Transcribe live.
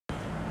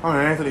I'm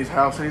at Anthony's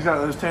house, and he's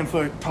got this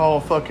 10-foot tall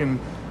fucking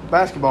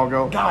basketball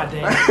goal. God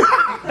damn. Is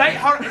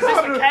this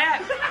a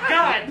cat?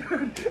 God.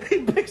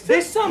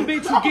 This some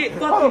bitch would get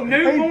fucking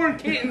newborn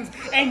kittens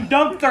and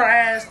dunk their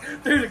ass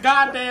through the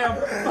goddamn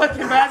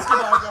fucking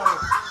basketball goal.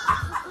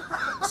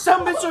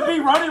 Some bitch would be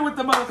running with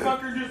the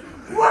motherfucker just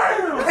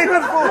wham! He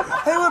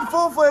went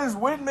full-fledged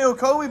windmill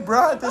Kobe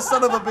Bryant, this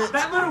son of a bitch.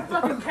 That little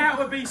fucking cat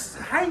would be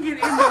hanging in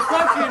the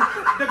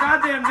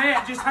goddamn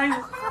net, just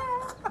hanging.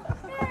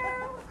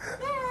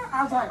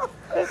 I was like,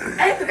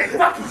 Anthony,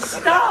 fucking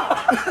stop!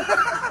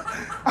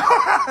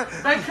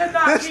 They could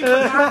not keep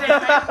the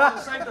goddamn animal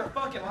to save their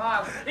fucking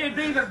lives. It'd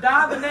either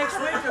die the next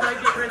week or they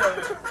get rid of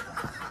it.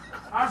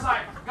 I was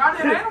like,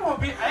 goddamn animal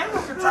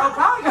control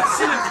probably got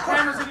shit at the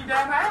cameras in your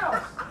damn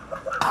house.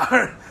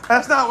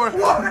 That's not worth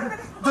it.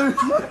 Dude.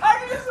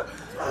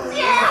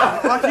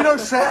 Yeah! Like,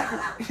 Shaq.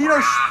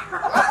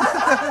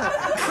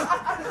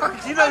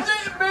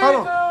 Hold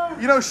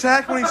on. You know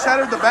Shaq when he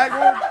shattered the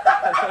backboard?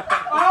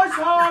 I'm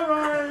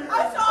sorry!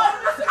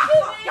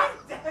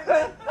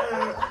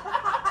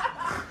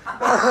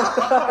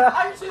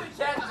 I can see the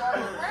cat is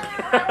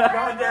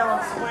goddamn,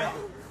 I'm sweating.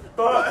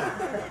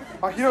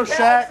 Like,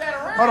 Shaq.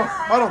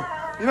 Hold on.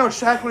 You know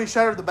Shaq when he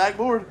shattered the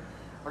backboard?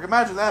 Like,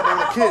 imagine that being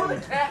a kid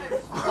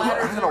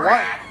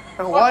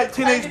and a white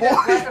teenage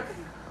boy.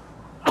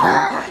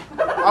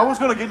 I was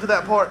gonna get to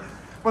that part,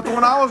 but the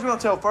one I was gonna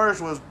tell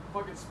first was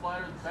fucking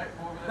splattered the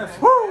backboard with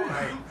that. Woo!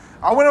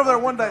 I went over there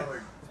one day.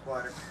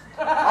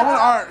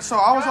 So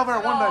I was over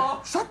there one day.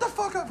 Shut the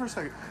fuck up for a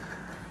second.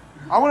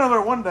 I went over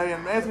there one day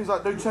and Anthony's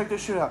like, dude, check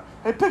this shit out.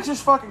 He picks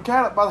this fucking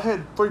cat up by the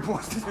head, 3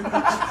 points. Straight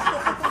up.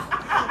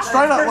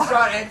 First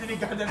shot, Anthony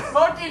got them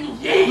fucking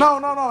yeet. No.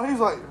 He's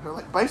like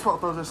baseball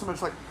throws this.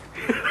 Somebody's like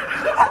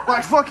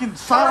fucking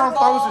sidearm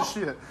throws and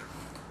shit.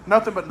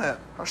 Nothing but net.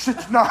 Oh shit,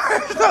 no,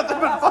 it's nothing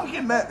but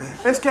fucking net.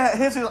 This cat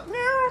hits it like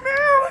meow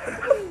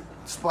meow.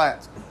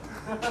 Splats.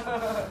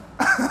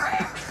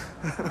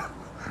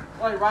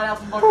 Like right out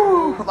the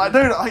fucking. Like,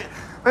 dude,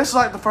 this is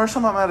like the first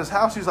time I'm at his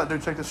house. He's like,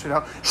 dude, check this shit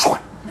out.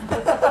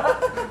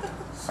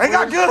 He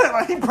got good at it.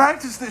 Like, he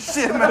practiced this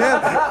shit,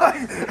 man.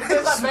 Like,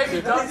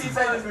 baby donkey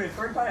said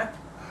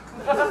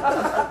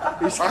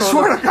this I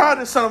swear to God,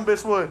 this son of a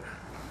bitch would.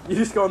 You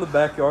just go in the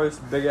backyard, this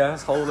big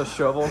ass hole with a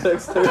shovel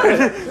next to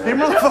it.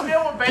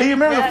 Do you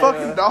remember the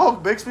fucking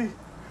dog, Bixby? No.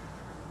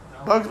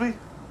 Bugsby?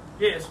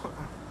 Yes.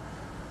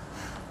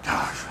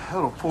 Gosh, that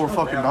little poor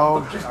fucking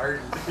dog.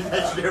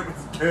 That shit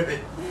was good.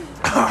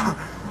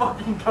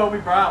 Fucking Kobe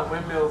Bryant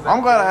windmills.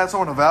 I'm glad I had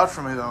someone to vouch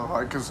for me, though,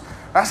 because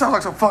that sounds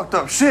like some fucked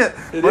up shit.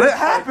 But it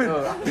happened.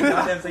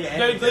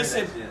 Dude,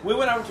 listen, we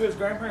went over to his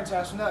grandparents'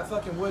 house and that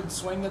fucking wood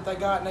swing that they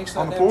got next to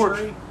that damn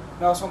tree.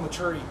 No, it's on the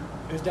tree.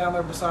 It was down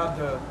there beside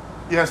the...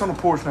 Yeah, it's on the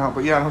porch now,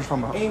 but yeah, I know what you're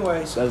talking about.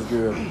 Anyways, that's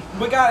good.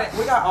 We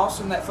got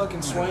Austin that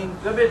fucking swing.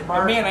 And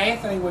me and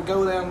Anthony would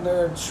go down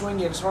there and swing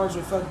it as hard as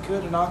we fucking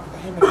could and knock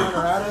him and Hunter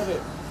out of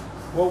it.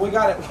 Well, we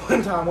got it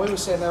one time. We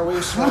was sitting there, we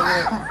was swinging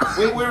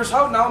it. We was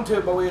holding on to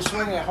it, but we was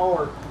swinging it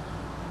hard.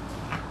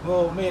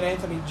 Well, me and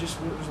Anthony just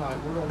was like,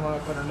 we're gonna run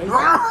up underneath it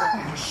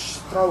and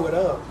just throw it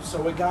up.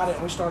 So we got it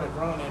and we started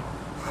running.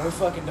 And we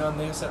fucking done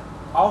this. And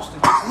Austin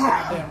gets on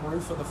the damn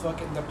roof of the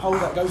pole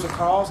that goes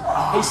across.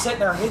 He's sitting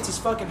there, hits his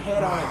fucking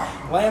head on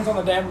it, lands on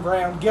the damn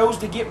ground, goes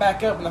to get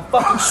back up, and the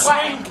fucking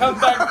swing comes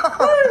back.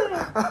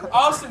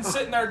 Austin's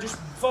sitting there just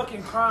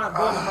fucking crying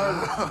blood and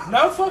murder.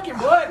 No fucking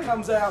blood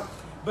comes out.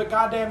 But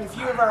goddamn, if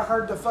you ever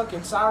heard the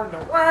fucking siren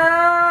go,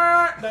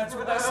 that's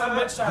what that son of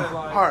a bitch sounded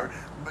like. Alright,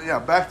 but yeah,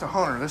 back to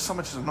Hunter. This so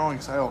much is annoying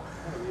as hell.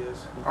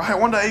 Alright,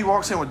 one day he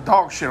walks in with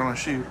dog shit on his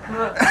shoe.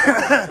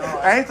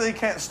 Anthony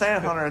can't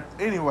stand Hunter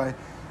anyway.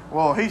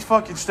 Well, he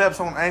fucking steps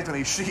on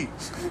Anthony's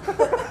sheets.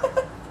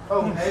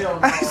 Oh, hell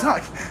no. He's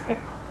like,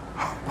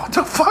 what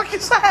the fuck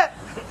is that?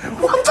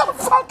 What the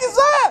fuck is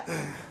that?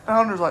 And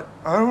Hunter's like,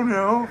 I don't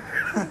know.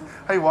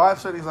 Hey, wife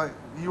said, he's like,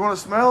 you want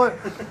to smell it?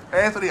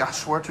 Anthony, I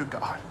swear to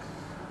God.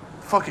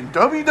 Fucking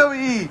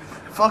WWE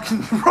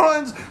fucking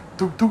runs,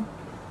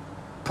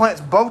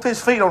 plants both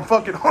his feet on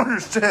fucking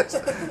Hunter's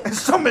chest, and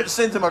some bitch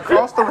sends him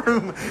across the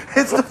room,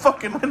 hits the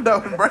fucking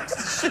window, and breaks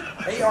the shit.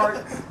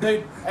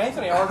 Dude,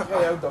 Anthony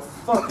RKO'd the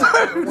fuck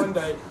out of it one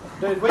day.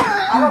 Dude,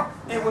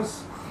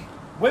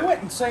 we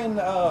went and seen,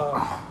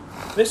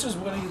 this is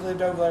when he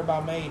lived over there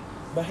by me,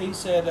 but he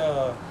said,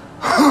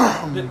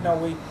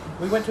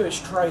 we went to his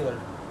trailer,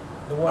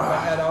 the one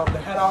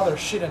that had all their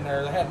shit in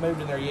there, they hadn't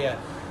moved in there yet,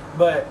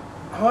 but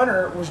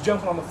Hunter was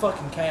jumping on the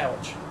fucking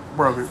couch.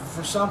 Broke it.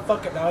 For some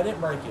fucking... No, I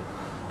didn't break it.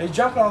 He's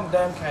jumping on the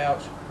damn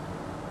couch,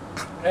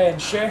 and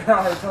Sharon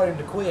already told him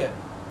to quit.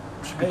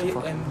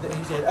 And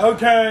he said,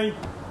 okay.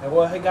 And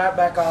well, he got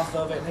back off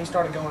of it, and he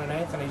started going in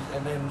Anthony's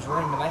and them's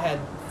room, and they had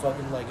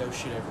fucking Lego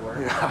shit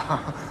everywhere.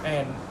 Yeah.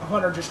 And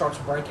Hunter just starts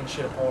breaking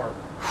shit apart.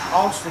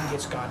 Austin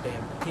gets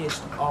goddamn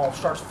pissed off,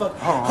 starts fucking...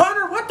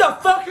 Hunter, what the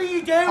fuck are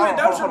you doing?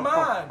 Those are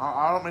mine.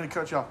 I don't mean to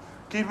cut you off.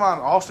 Keep in mind,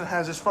 Austin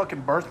has this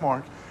fucking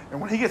birthmark. And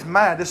when he gets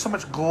mad, this so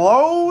much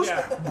glows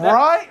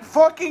bright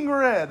fucking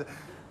red.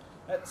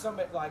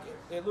 Like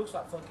it looks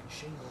like fucking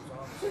shingles,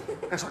 honestly.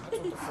 That's what the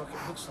fuck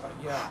it looks like.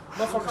 Yeah,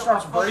 motherfucker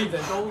starts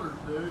breathing. Shoulders,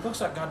 dude. Looks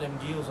like goddamn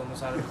gills on the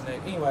side of his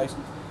neck. Anyways,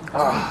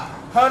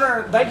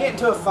 Hunter, they get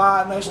into a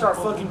fight and they start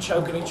fucking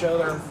choking each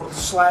other and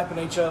slapping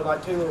each other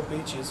like two little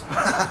bitches.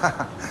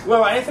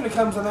 Well, Anthony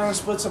comes in there and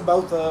splits them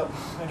both up,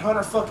 and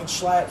Hunter fucking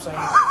slaps him.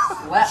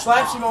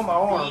 Slaps him on the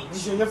arm. He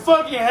says, "I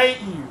fucking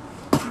hate you."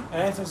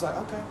 And Anthony's like,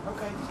 okay.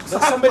 Then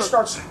some bitch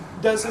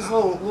does his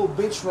little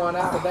bitch run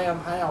out the damn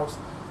house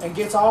and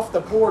gets off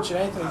the porch, and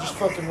Anthony just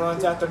fucking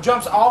runs out there,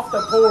 jumps off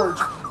the porch,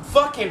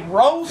 fucking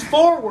rolls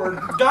forward,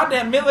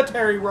 goddamn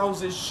military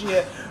rolls his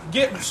shit,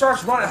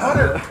 starts running.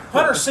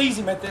 Hunter sees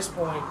him at this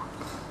point.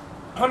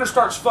 Hunter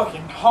starts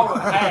fucking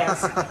hauling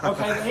ass.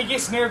 Okay, he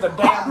gets near the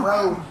damn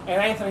road,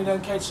 and Anthony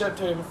doesn't catch up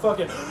to him, and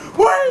fucking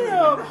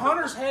wham!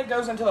 Hunter's head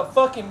goes into a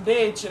fucking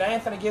ditch, and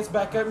Anthony gets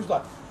back up and he's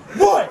like,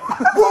 what?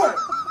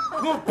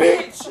 Little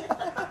bitch!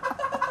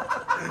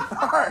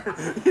 Alright,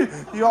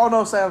 you all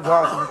know Sam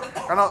Johnson.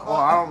 I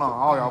don't know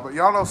all y'all, but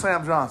y'all know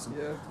Sam Johnson.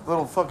 Yeah.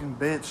 Little fucking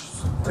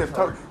bitch.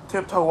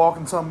 Tiptoe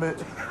walking some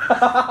bitch.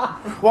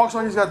 Walks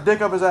like he's got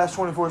dick up his ass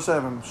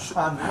 24/7.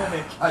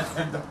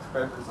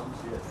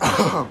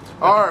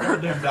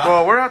 Alright.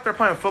 Well, we're out there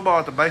playing football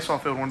at the baseball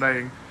field one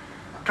day.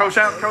 Coach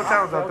Allen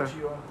was out there.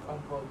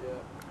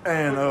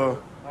 And I know.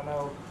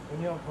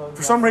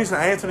 For some reason,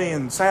 Anthony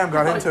and Sam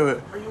got into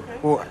it.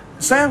 Well,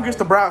 Sam gets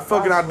the bright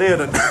fucking idea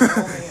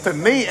to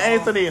knee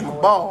Anthony in the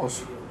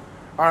balls.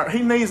 All right,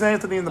 he knees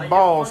Anthony in the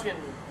balls,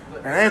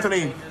 and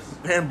Anthony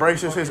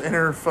embraces his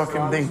inner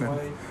fucking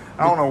demon.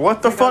 I don't know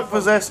what the fuck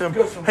possessed him.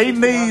 He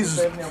knees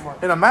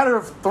in a matter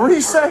of 3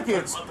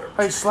 seconds.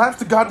 He slaps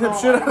the goddamn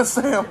shit out of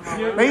Sam,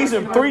 knees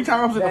him 3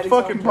 times in the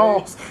fucking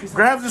balls,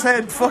 grabs his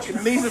head, and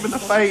fucking knees him in the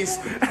face,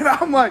 and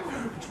I'm like,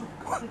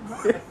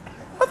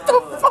 what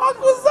the fuck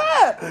was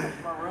that?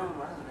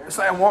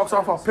 Sam walks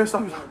off all pissed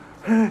off.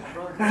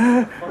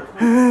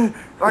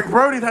 Like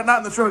Brody that night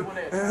in the truck.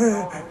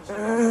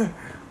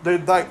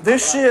 Dude, like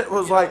this shit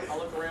was like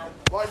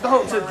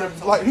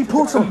he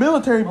pulled some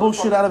military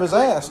bullshit out of his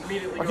ass.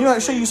 Like you know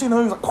that shit you seen him,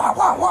 he was like,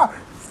 wah.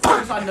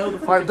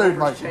 Like dude,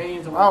 like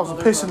I was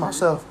pissing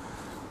myself.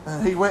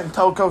 And he went and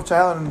told Coach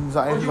Allen, and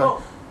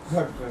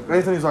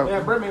Anthony's like, yeah,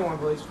 bring me one,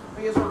 please.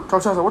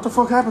 Coach Allen's like, what the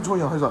fuck happened to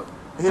you? He's like,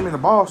 he hit me in the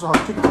ball, so I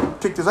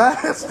kicked his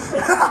ass.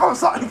 And I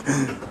was like,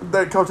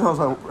 then Coach Allen was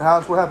like,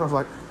 what happened? I was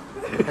like,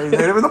 he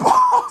hit him in the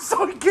ball,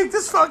 so he kicked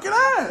his fucking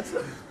ass.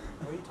 What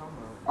are you talking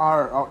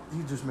about?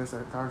 You just missed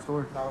that entire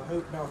story. No,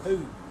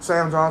 who?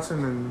 Sam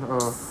Johnson and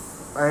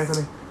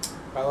Anthony.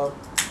 Hello.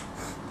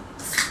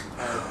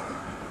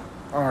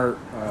 Alright.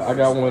 I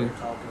got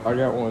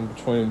one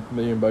between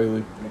me and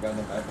Bailey.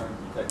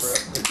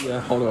 Yeah,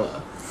 hold up.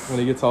 When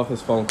he gets off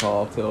his phone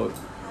call, I'll tell it.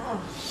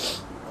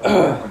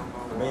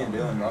 Me and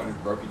Dylan and I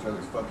just broke each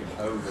other's fucking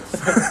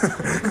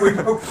toes. We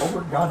broke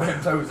 4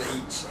 goddamn toes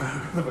each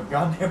with a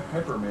goddamn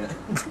peppermint.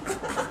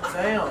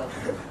 Damn.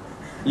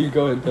 You can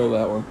go ahead and tell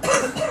that one.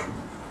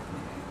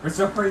 For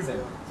some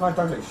reason, somebody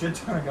throws a shit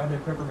ton of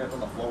goddamn peppermint on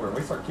the floor, and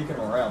we start kicking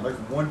them around. There's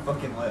one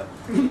fucking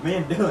left. Me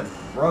and Dylan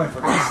run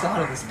from the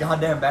side of this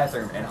goddamn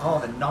bathroom and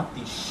haul and knock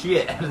the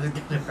shit out of this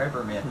goddamn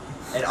peppermint,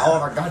 and all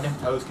of our goddamn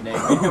toes connect.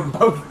 Me and him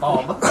both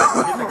fall.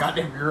 Get the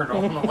goddamn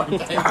urinal on the way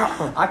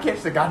down. I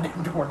catch the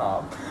goddamn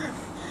doorknob.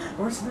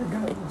 Where's the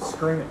guy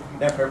screaming?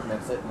 That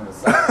peppermint sitting in the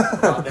side of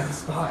the goddamn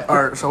spot.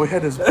 Alright, so we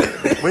had this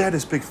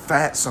big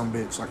fat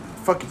sumbitch, like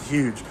fucking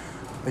huge.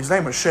 His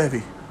name was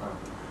Chevy.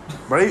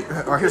 But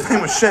his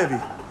name was Chevy.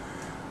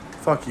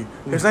 Fuck you.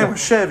 His name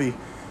was Chevy.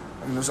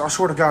 And I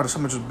swear to God,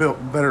 someone just built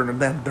better than a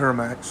damn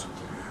Duramax.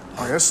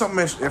 Like, that's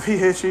something, if he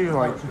hits you,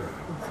 like,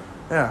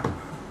 yeah.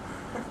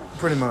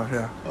 Pretty much,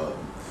 yeah.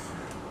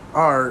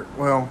 Alright,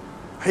 well,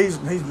 he's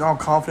all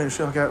confident and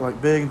shit like that,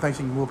 like big and thinks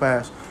he can whoop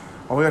ass.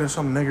 Well, we got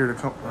some nigger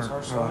to come. Does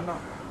her son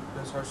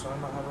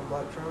not have a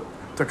black truck?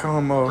 To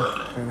come,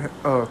 and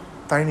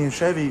Thaney and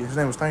Chevy, his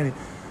name was Thaney.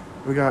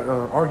 We got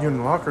arguing in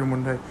the locker room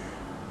one day.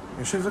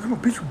 And Chevy's like, I'm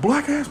gonna beat your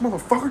black ass,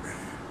 motherfucker.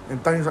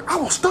 And Thaney's like, I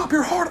will stop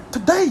your heart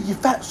today, you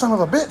fat son of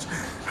a bitch.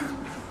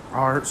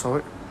 Alright,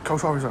 so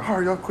Coach Harvey's like,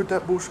 alright, y'all quit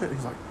that bullshit.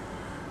 He's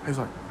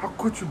like, I'll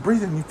quit your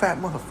breathing, you fat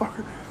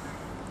motherfucker.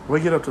 We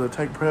get up to the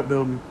take prep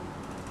building.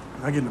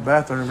 And I get in the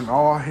bathroom, and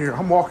all I hear,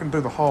 I'm walking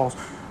through the halls.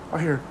 I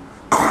hear,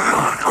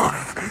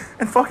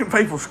 and fucking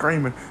people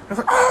screaming. I was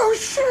like, oh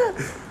shit!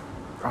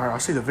 Alright, I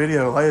see the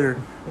video later.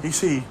 You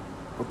see,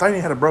 Thaney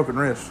had a broken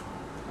wrist.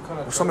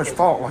 It was so much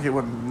fault, like it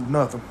wasn't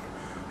nothing.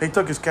 He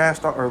took his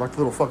cast off, or like the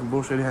little fucking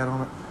bullshit he had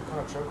on it. What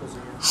kind of truck was he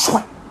in?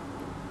 Swing!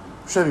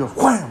 Chevy goes,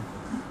 wham!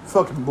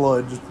 Fucking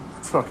blood, just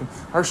fucking,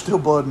 there's still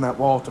blood in that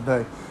wall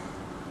today.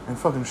 And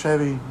fucking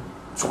Chevy,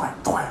 swam,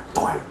 thwam,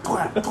 thwam,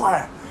 thwam,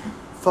 thwam.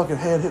 Fucking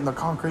head hitting the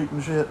concrete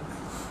and shit.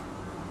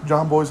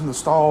 John Boy's in the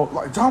stall.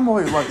 Like, John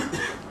Boy, like,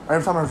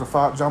 every time there was a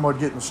fight, John Boy'd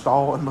get in the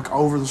stall and look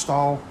over the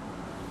stall.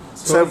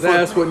 So his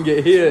ass wouldn't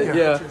get hit,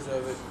 yeah.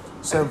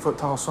 7 foot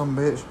tall some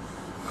bitch.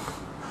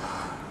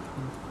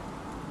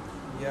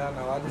 Yeah,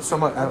 no, I just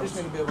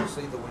need to be able to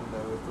see the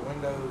window. If the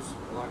window's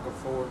like a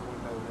forward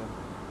window, then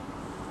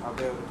I'll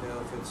be able to tell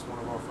if it's one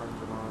of our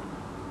friends or not.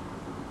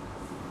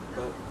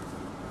 But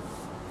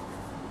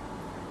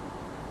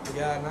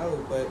yeah, I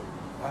know,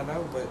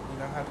 but you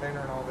know how Tanner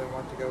and all them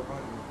like to go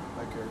hunting,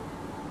 like her.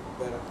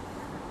 But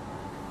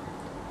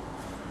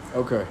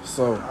Okay,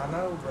 so I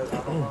know, but I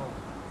don't know.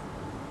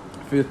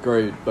 5th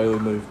grade, Bailey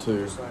moved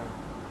to Just saying.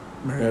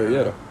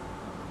 Marietta.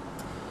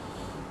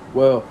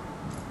 Well,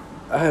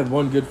 I had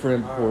one good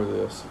friend before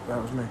this,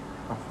 That was me.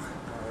 Oh.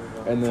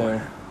 and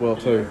then, well,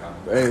 two.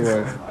 But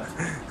anyway,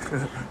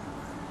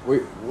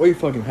 we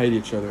fucking hate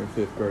each other in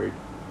 5th grade.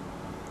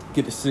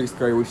 Get to 6th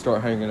grade, we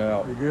start hanging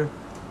out. You good?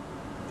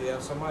 Yeah,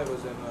 somebody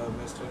was in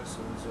Miss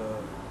Tennyson's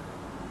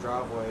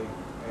driveway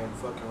and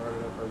fucking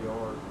rutted up her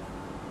yard.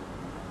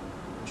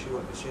 And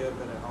she had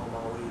been at home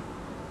all week.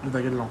 Did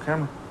they get it on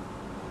camera?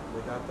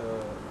 We got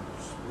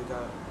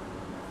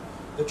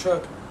the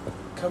truck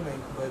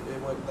coming, but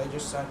they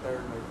just sat there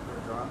in her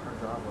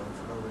driveway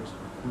for no reason.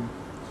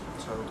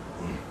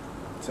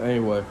 So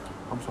anyway,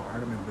 I'm sorry, I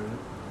didn't mean to do it.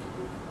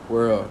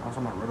 we're I was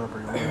talking about right up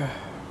her yard.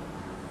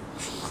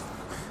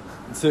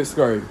 in 6th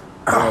grade,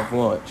 we have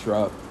lunch,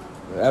 right?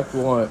 After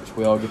lunch,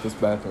 we all get this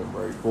bathroom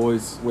break.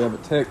 Boys, we have a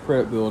tech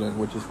prep building,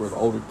 which is where the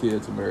older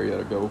kids in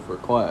Marietta go for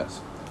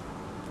class.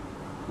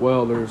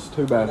 Well, there's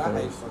 2 But I hate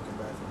bathrooms. fucking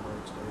bathroom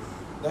breaks,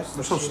 dude. That's They're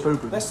the so shit.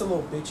 stupid. That's the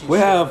little bitchy We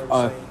shit have I've a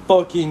ever seen.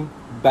 fucking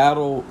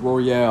battle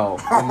royale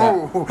in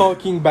that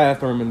fucking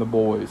bathroom in the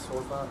boys. 4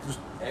 or 5.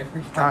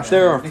 Every Gosh,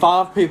 There are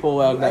 5 people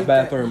allowed in You that ate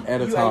bathroom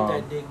at a You ate time.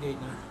 that dick,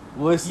 didn't you?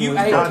 Listen, You to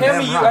ate. this- Tell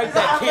me you right. ate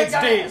that kid's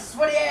dick.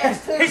 Sweaty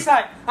ass too. He's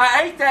like,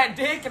 I ate that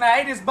dick and I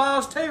ate his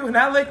balls too, and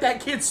I licked that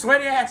kid's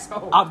sweaty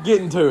asshole. I'm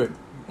getting to it.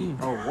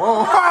 Oh,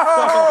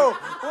 whoa!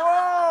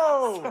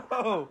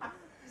 Whoa!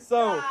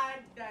 So,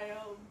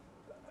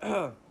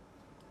 damn.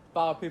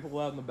 5 people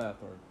allowed in the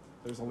bathroom.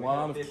 There's a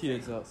line of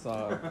kids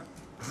outside.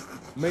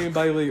 Me and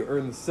Bailey are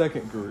in the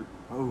 2nd group.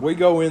 We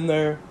go in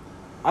there.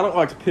 I don't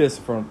like to piss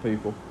in front of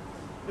people.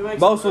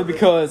 Mostly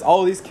because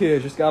all these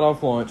kids just got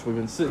off lunch. We've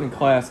been sitting in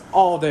class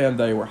all damn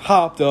day. We're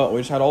hyped up. We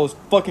just had all this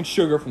fucking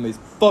sugar from these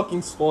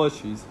fucking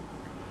slushies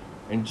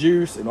and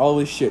juice and all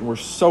this shit. And we're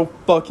so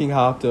fucking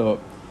hyped up.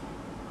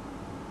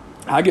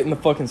 I get in the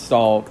fucking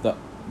stall, the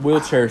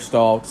wheelchair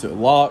stall, because it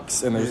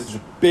locks, and there's this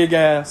big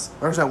ass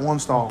There's that one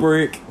stall.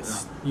 brick.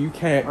 You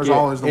can't There's get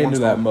always the one into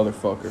that stall.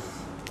 motherfucker.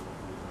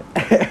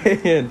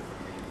 And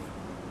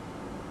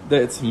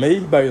that's me,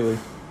 Bailey,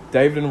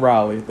 David, and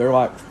Riley. They're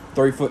like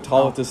 3 foot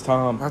tall at this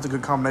time. That's a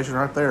good combination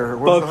right there.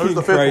 Fucking Who's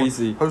the 5th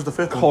crazy. one? Who's the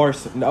 5th one?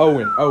 Carson,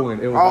 Owen.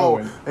 It was Oh,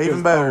 Owen. It even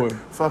was better. Owen.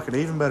 Fucking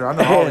even better. I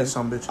know all And these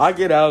some bitches. I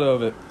get out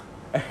of it,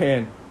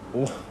 and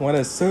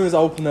as soon as I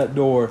open that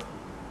door,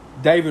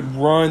 David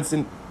runs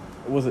in.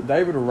 Was it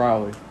David or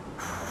Riley?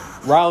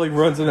 Riley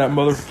runs in that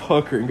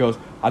motherfucker and goes,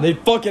 I need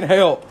fucking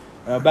help.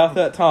 And about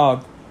that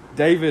time,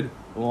 David,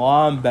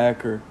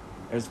 linebacker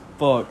as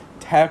fuck,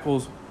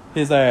 tackles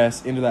his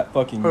ass into that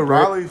fucking Who,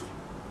 brick.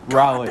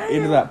 Riley,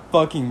 into that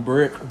fucking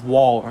brick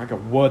wall. I go,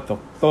 what the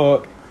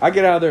fuck? I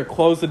get out of there,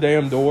 close the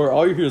damn door.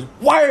 All you hear is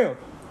wham!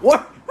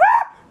 What?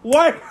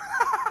 Wham!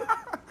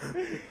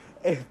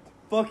 And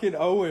fucking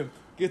Owen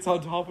gets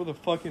on top of the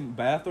fucking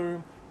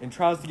bathroom and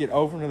tries to get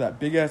over into that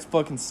big ass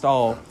fucking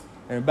stall.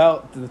 And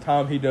about the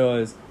time he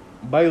does,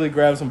 Bailey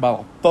grabs him by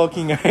the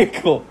fucking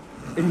ankle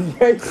and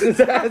yanks his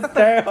ass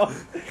down.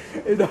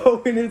 And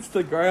Owen hits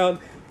the ground,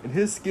 and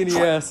his skinny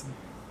ass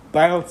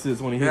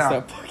bounces when he hits Yeah.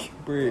 that fucking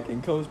brick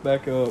and comes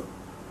back up.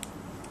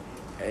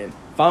 And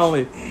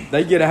finally,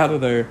 they get out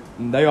of there,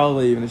 and they all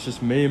leave, and it's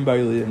just me and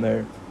Bailey in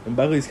there. And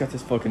Bailey's got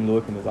this fucking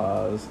look in his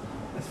eyes.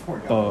 That's for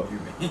Fuck.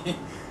 you,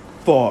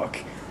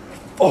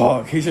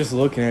 Fuck. He's just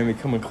looking at me,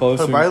 coming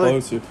closer and Bailey?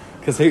 closer.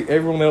 Because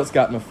everyone else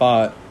got in a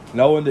fight.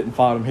 No one didn't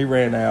fight him. He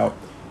ran out.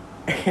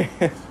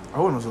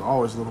 Owen was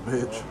always a little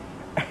bitch.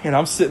 And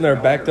I'm sitting there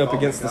backed up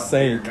against the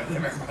sink.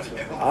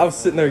 I was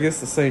sitting there against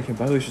the sink, and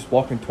Bailey's just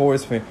walking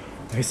towards me.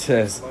 And he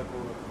says,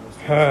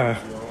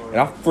 and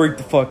I freaked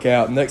the fuck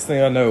out. Next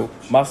thing I know,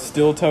 my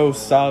steel toe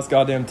size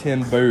goddamn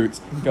 10 boots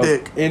goes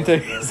Dick. into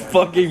his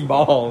fucking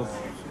balls.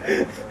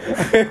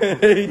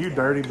 You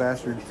dirty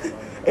bastard.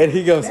 And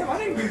he goes, Damn, I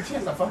didn't get a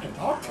chance to fucking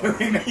talk to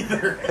him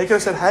either. He could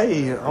have said,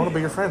 hey, I want to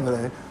be your friend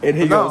today. and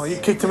he No, goes, you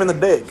kicked him in the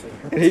dick.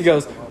 and he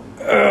goes,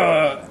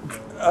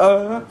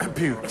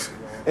 Pukes.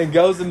 and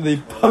goes into the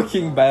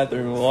fucking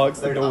bathroom and locks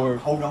the door.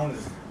 Hold on to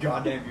this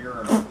goddamn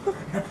urinal.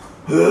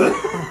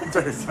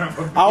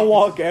 I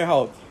walk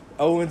out.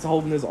 Owen's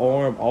holding his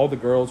arm. All the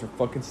girls are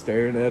fucking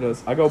staring at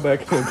us. I go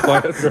back in the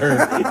classroom.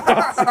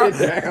 I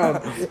sit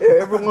down.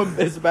 Everyone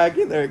is back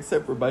in there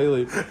except for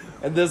Bailey.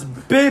 And this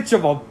bitch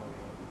of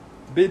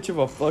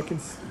a fucking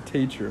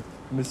teacher,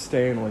 Miss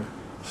Stanley,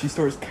 she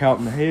starts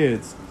counting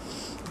heads.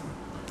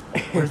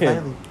 Where's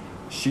Bailey?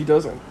 She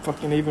doesn't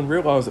fucking even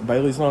realize that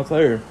Bailey's not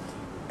there.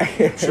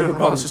 Should have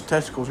realized his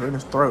testicles are in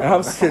his throat. And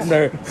I'm sitting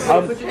there.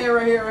 Put your hand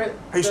right here, right?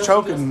 He's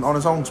choking on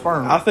his own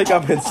sperm. I think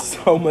I'm in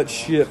so much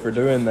shit for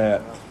doing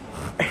that.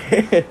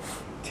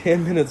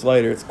 10 minutes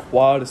later, it's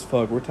quiet as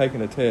fuck. We're taking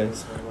a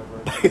test.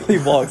 Bailey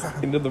walks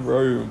into the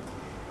room,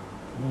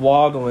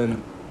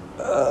 waddling.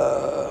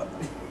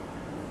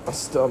 My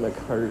stomach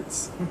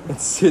hurts. It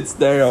sits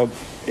down.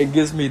 It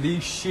gives me the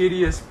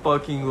shittiest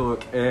fucking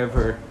look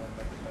ever.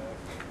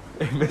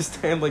 And Miss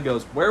Stanley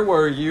goes, "Where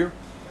were you?"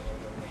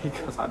 He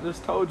goes, "I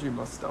just told you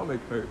my stomach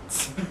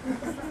hurts."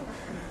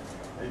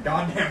 It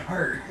goddamn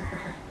hurt.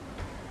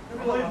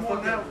 I'm like my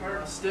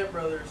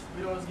stepbrothers.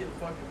 We'd always get a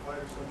fucking fight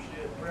or some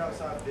shit. We're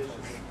outside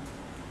fishing.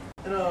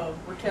 And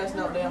we're casting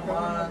out damn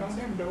lines.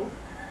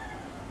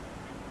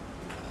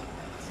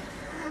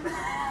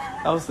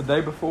 That was the day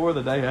before or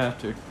the day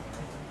after?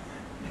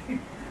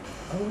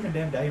 Oh, and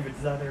damn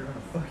David's out there gonna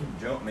fucking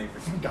jump me for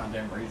some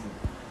goddamn reason.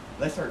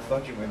 They start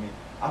fucking with me.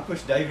 I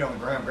push David on the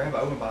ground, grab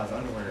Owen by his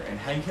underwear, and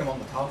hang him on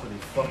the top of the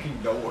fucking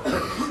door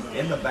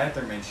in the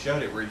bathroom and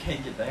shut it where he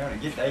can't get down,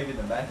 and get David in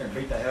the bathroom and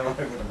beat the hell out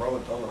of him with a roll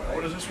of toilet paper.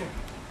 What is this one?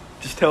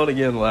 Just tell it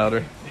again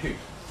louder. Dude.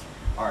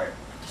 Alright.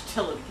 Just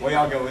tell it again. We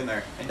all go in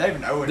there, and David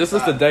and Owen. This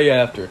was the day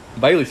after.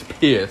 Bailey's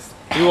pissed.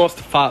 He wants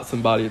to fight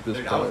somebody at this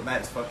Dude, I was point.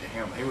 mad as fuck at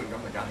him. He wouldn't go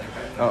in the goddamn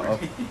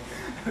bathroom.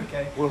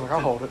 Okay. Well, like, I'll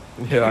hold it.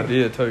 Yeah, I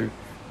did too.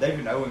 David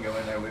and Owen go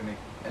in there with me,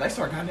 and they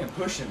start goddamn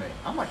pushing me.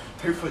 I'm like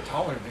 2 foot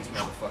taller than these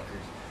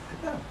motherfuckers.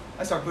 No.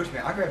 They start pushing me.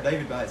 I grab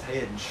David by his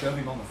head and shove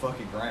him on the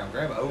fucking ground.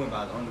 Grab Owen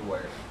by his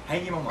underwear,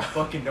 hang him on my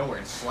fucking door,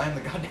 and slam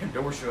the goddamn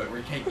door shut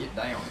where he can't get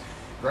down.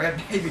 Grab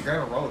David,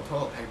 grab a roll of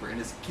toilet paper, and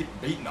just keep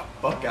beating the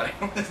fuck out of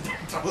him with this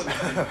damn toilet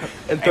paper.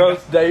 And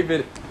throws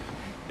David.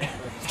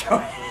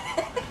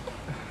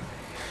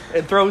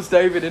 And throws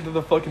David into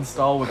the fucking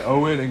stall with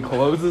Owen and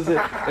closes it.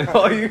 And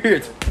all you hear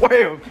is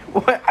wham,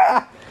 what?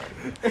 Ah!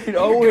 And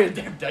Owen.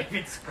 Goddamn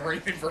David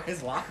screaming for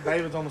his life.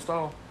 David's on the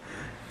stall.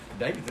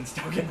 David's in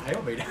still getting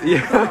hell beat out.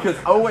 Yeah, because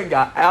Owen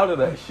got out of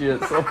that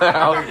shit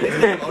somehow.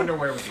 His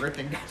underwear was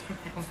ripping.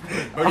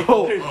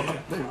 Oh,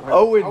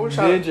 Owen I wish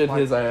I- ninja'd like,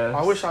 his ass.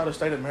 I wish I'd have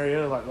stayed at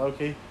Marietta, like,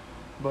 low-key.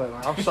 But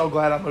like, I'm so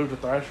glad I moved to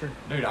Thrasher.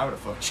 Dude, I would have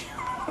fucked you.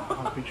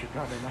 I'll beat your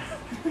goddamn ass.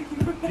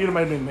 You'd have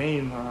made me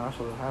mean. That's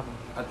what would have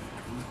happened.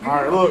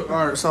 Alright, look.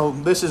 Alright, so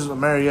this is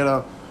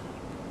Marietta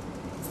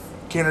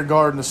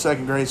kindergarten to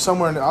second grade.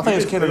 Somewhere in I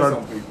think it's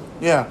kindergarten.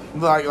 Yeah,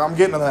 like, I'm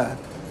getting to that.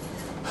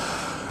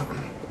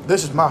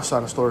 This is my side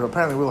of the story.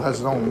 Apparently Will has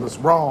his own that's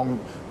wrong.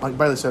 Like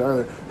Bailey said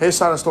earlier. His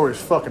side of the story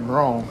is fucking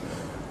wrong.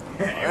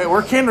 Hey,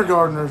 we're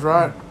kindergartners,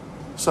 right?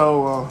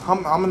 So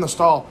I'm in the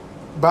stall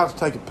about to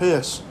take a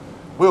piss.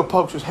 Will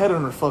pokes his head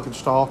under the fucking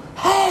stall.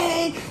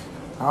 Hey!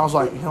 I was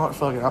like, you know what,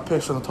 fuck it. I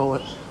pissed in the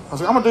toilet. I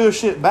was like, I'm gonna do this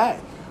shit back.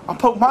 I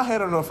poked my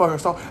head under the fucking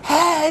stall.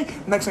 Hey!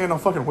 Next thing I know,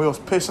 fucking Will's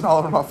pissing all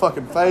over my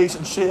fucking face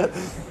and shit.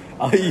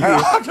 All you hear,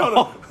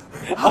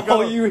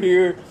 all you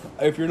hear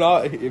if you're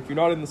not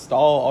in the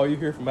stall, all you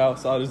hear from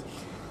outside is,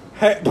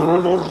 "Hey!"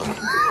 Oh,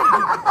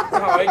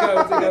 he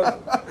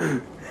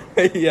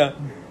goes. Yeah,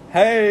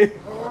 hey!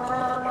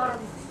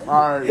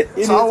 Alright. In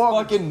his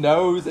fucking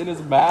nose, in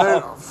his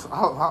mouth. I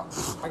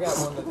got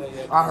one to tell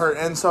you. I heard,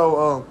 and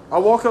so I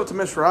walk up to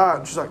Miss Wright,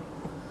 and she's like,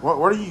 "Why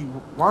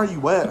are you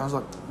wet?" I was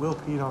like, "Will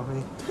peed on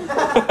me."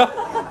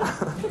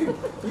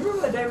 You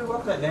remember the day we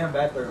walked that damn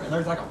bathroom, and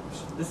there's like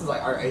this is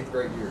like our 8th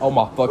grade year. Oh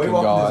my fucking we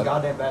walked in this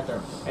god! goddamn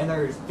bathroom, and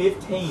there's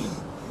 15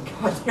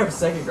 goddamn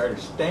second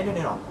graders standing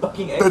in a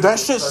fucking. Dude, that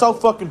shit's so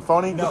fucking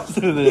funny. No,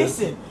 It is.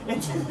 listen,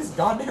 into this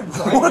goddamn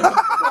drain.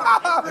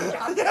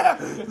 Yeah,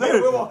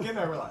 Then we walk in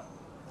there, we're like,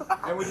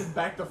 and we just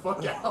back the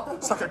fuck out.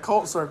 it's like a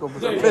cult circle.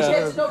 But they're Dude,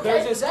 pissing yeah.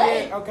 There's this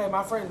kid, okay,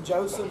 my friend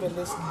Joseph and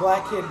this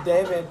black kid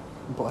Devin.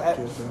 Black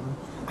kid, Devin.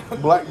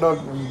 Black dog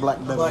and black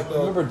Devin. Black dog.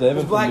 Remember Devin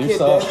This from black kid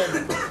Utah?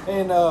 Devin.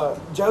 And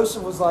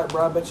Joseph was like,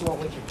 "Bro, I bet you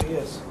won't lick your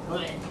piss."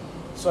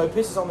 So he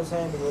pisses on his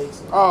hand and leaks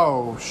it.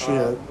 Oh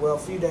shit! Well, a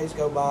few days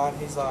go by and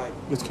he's like,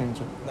 It's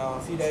cancer. "No,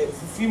 a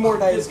few more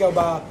days go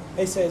by."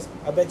 He says,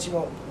 "I bet you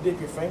won't dip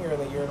your finger in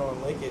the urinal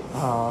and lick it."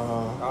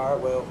 All right,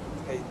 well,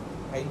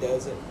 he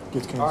does it.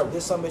 Gets cancer. All right,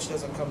 this some bitch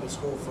doesn't come to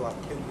school for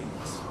like 2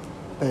 weeks.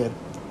 Dead.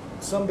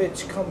 Some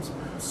bitch comes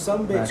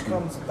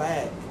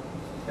back,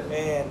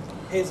 and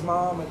his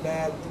mom and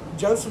dad.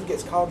 Joseph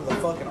gets called to the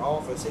fucking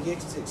office. He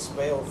gets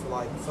expelled for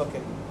like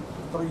fucking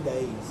 3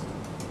 days,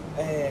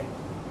 and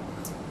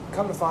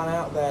come to find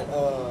out that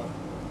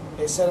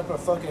it set up a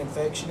fucking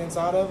infection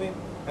inside of him,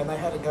 and they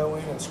had to go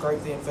in and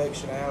scrape the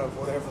infection out of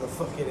whatever the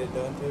fuck it had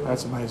done to him.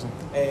 That's amazing.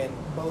 And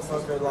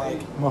motherfucker, like,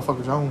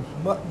 Motherfucker Jones.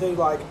 dude,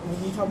 like,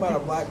 when you talk about a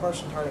black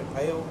person turning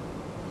pale,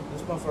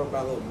 this motherfucker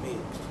about a little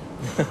mixed.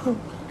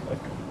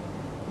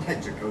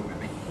 That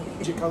Jacoby.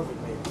 Jacoby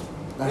mixed.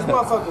 This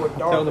motherfucker was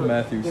darker. Tell the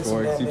Matthew than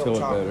story, some 'cause you damn tell it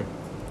chocolate. better.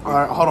 All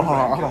right, hold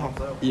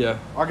on. Yeah.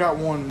 I got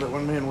one that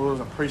when me and Will was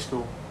in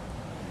preschool.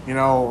 You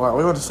know, like,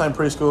 we went to the same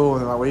preschool,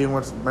 and like we even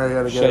went to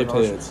Marietta together. Shaved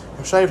heads.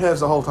 Shaved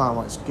heads the whole time,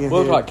 like skinhead.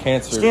 Looked like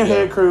cancer.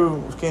 Skinhead yeah.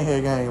 crew,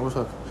 skinhead gang. What's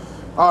up?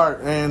 All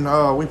right, and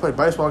we played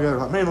baseball together.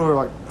 Like me and Will were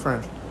like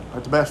friends,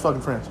 like the best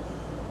fucking friends.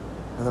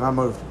 And then I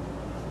moved.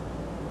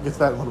 Get to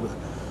that in a little bit.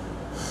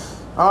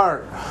 All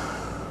right,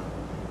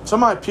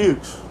 somebody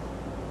pukes.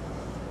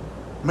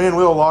 Me and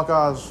Will lock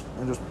eyes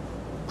and just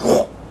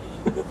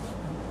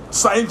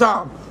same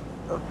time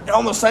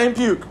on the same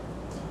puke.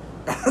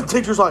 And the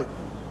teacher's like,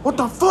 "What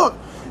the fuck?"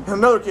 And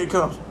another kid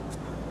comes.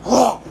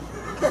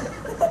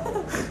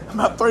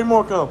 About 3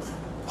 more come.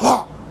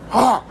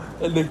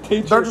 And the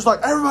teacher, they're just like,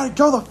 everybody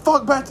go the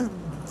fuck back to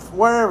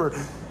wherever.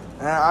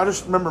 And I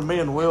just remember me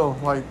and Will,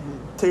 like,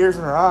 tears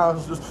in our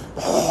eyes, just.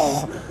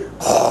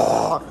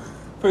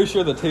 pretty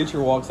sure the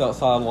teacher walks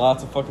outside,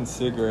 lights a fucking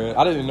cigarette.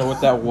 I didn't even know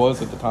what that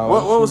was at the time.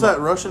 What was that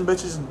Russian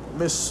bitch's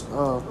Miss?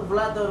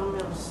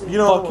 You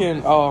know,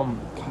 Fucking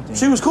goddamn.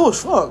 she was cool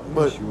as fuck,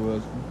 but she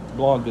was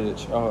blonde bitch.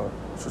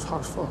 she was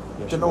hot as fuck.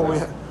 Yeah, Didn't know what we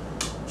had.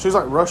 She was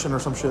like Russian or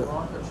some shit.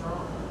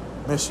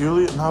 Miss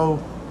Yulia?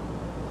 No,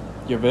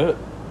 You bet.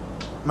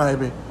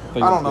 maybe. I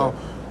don't know.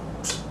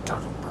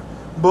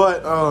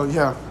 But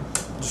yeah,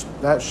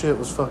 just, that shit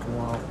was fucking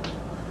wild.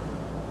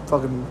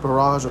 Fucking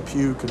barrage of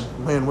puke,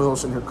 and me and Will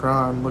sitting here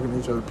crying, looking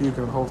at each other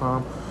puking the whole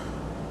time.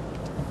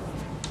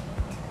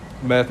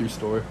 Matthew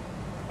story.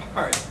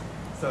 Alright,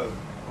 so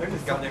there's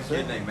this goddamn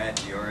kid named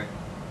Matthew, alright?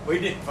 We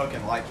didn't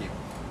fucking like him.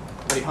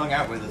 But he hung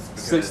out with us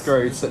because... 6th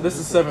grade. This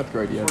is 7th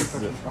grade, yeah. This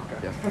is it. Okay.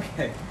 Yeah.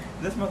 Okay,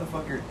 this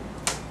motherfucker,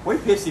 we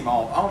pissed him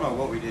off. I don't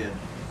know what we did.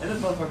 And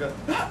this motherfucker goes,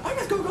 I'm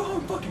just gonna go home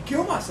and fucking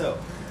kill myself.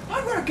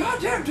 I'm gonna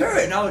goddamn do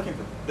it. And I look at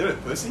him, do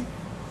it, pussy.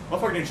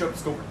 Motherfucker didn't show up to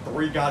school for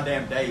 3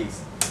 goddamn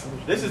days.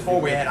 This is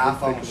before we had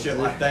iPhone and shit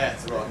like that.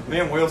 So like,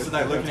 me and Will sitting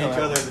there looking at each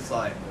other, it's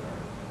like,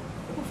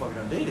 that motherfucker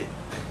done did it.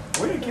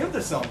 We didn't kill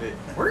this son of a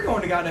bitch. We're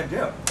going to goddamn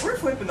jail. We're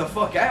flipping the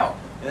fuck out.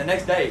 And the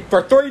next day,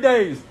 For 3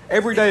 days,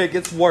 every day it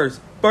gets worse.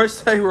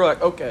 First day we're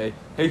like, okay,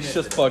 he's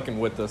just fucking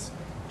with us.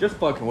 Just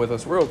fucking with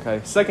us. We're okay.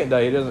 Second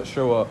day he doesn't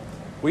show up.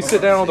 We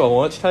sit down on the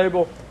lunch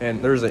table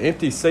and there's an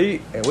empty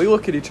seat and we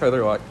look at each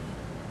other like,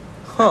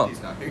 huh?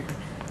 he's not here.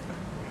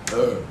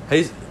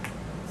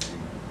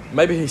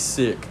 Maybe he's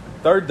sick.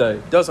 Third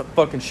day, doesn't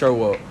fucking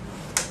show up.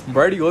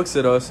 Brady looks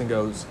at us and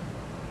goes,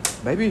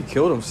 maybe he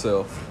killed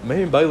himself.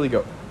 Me and Bailey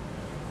go,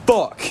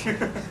 fuck.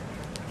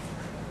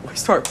 We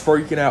start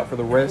freaking out for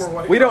the rest.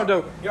 We don't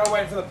do. Y'all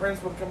waiting for the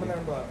principal to come in there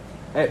and blow.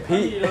 At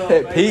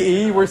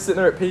PE, we're sitting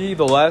there at PE,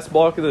 the last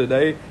block of the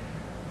day,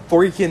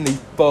 freaking the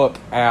fuck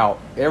out.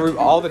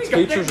 All the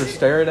teachers are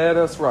staring at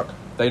us. Right?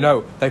 They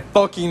know. They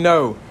fucking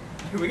know.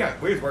 We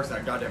was worse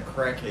than a goddamn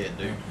crackhead,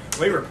 dude.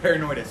 We were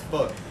paranoid as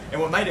fuck.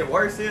 And what made it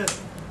worse is,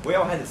 we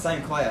all had the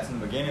same class in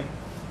the beginning.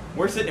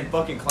 We're sitting in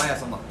fucking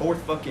class on the 4th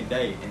fucking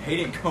day, and he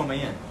didn't come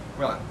in.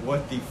 We're like,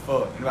 what the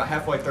fuck? And about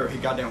halfway through, he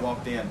goddamn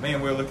walked in. Me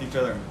and Will looked at each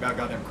other and about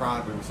goddamn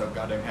cried. We were so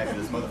goddamn happy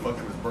this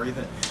motherfucker was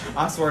breathing.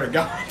 I swear to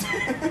God.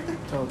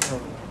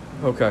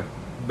 Okay.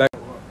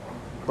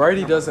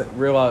 Brady doesn't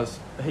realize,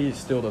 he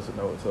still doesn't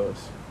know it's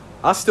us.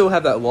 I still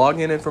have that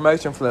login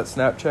information for that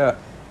Snapchat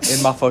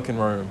in my fucking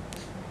room.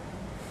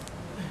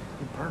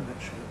 You burned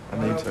that shit.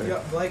 I need to.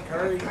 Yeah, Blake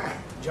Curry,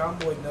 John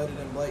Boyd nutted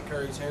in Blake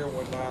Curry's hair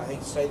one night.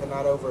 He stayed the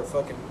night over at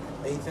fucking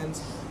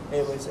Ethan's.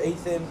 It was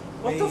Ethan.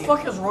 What me, the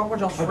fuck is wrong with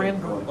y'all's friend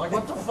group? Like,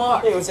 what the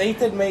fuck? It was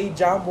Ethan, me,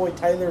 John Boyd,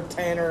 Taylor,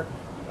 Tanner.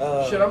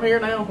 Shit, I'm here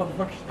now,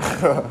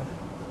 motherfucker.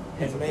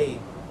 And me.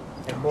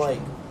 And Blake.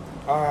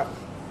 Alright.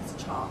 It's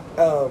a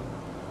chop.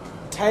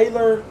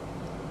 Taylor,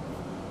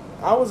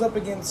 I was up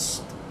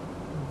against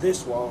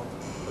this wall.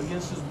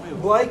 Against his will.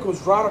 Blake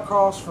was right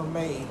across from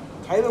me.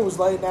 Taylor was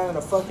laying down in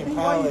a fucking Hey,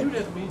 why you do pallet.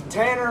 that to me?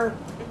 Tanner,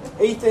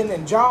 Ethan,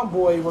 and John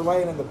Boyd were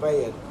laying in the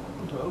bed.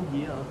 Oh,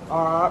 yeah.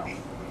 Alright.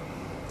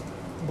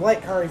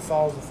 Blake Curry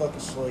falls the fuck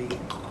asleep.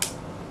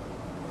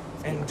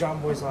 And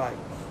John Boy's like,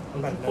 I'm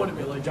about to Point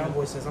nut. at me like John that.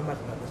 Boy says, I'm about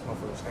to nut this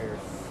motherfucker's hair.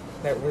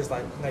 That was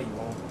like, no you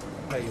won't.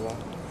 No you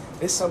won't.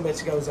 This son of a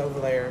bitch goes over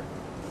there.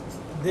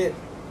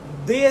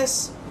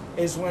 This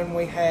is when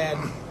we had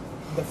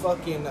the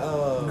fucking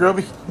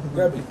Grubby.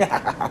 Grubby.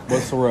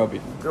 What's the rubby?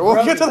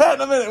 We'll get to that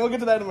in a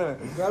minute.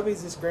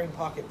 Grubby's this green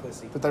pocket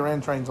pussy. That they ran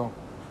trains on.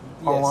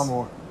 Yes. On a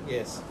lawnmower.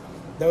 Yes.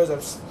 There was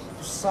a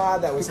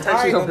side that was He's tight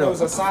actually and there okay.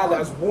 was a side that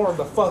was warm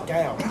the fuck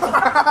out.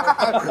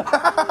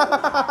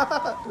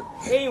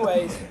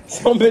 Anyways,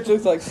 Some bitch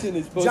looks like sitting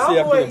his pussy John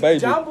after the Boy, baby.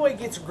 John Boy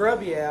gets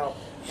Grubby out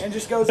and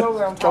just goes over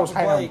there on top Goes of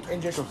ham. Blake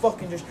and just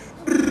fucking just.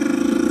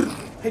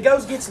 He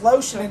goes, gets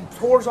lotion and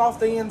pours off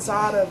the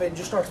inside of it and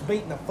just starts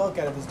beating the fuck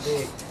out of his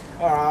dick.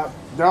 Alright.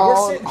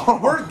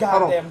 We're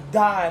goddamn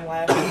dying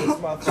laughing in this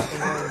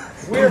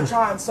motherfucking room. We're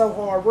trying so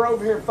hard. We're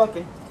over here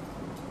fucking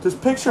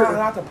Just picture. trying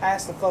not to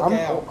pass the fuck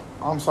out.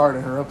 I'm sorry to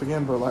interrupt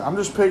again, but like I'm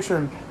just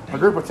picturing a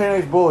group of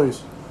teenage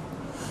bullies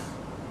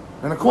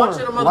in a corner,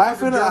 Watching a motherfucker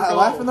laughing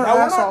jerk their No,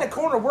 we're ass not in the off.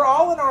 corner. We're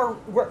all in our. All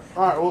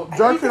right, well, Ethan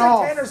jerking and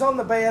off, Tanner's on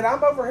the bed.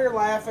 I'm over here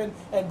laughing,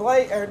 and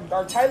Blake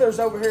or Taylor's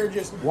over here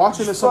just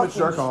watching this fucking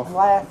son of a jerk off,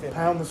 laughing.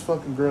 pound this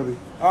fucking grubby.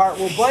 All right,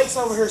 well, Blake's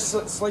over here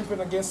sleeping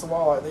against the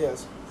wall like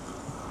this,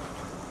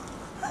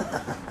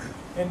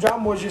 and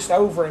John Boy's just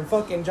over, and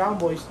fucking John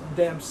Boy's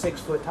damn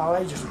 6 foot tall.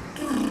 He just.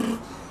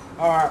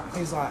 All right,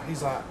 he's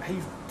like he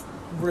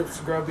rips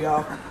Grubby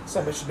off.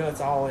 Some bitch nuts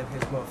all in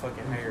his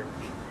motherfucking hair.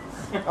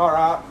 All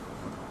right.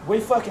 We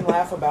fucking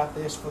laugh about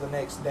this for the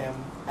next damn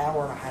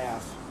hour and a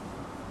half.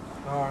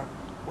 Alright.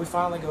 We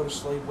finally go to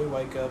sleep. We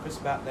wake up. It's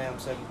about damn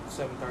 7:30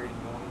 in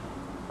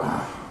the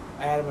morning.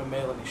 Adam and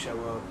Melanie show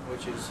up,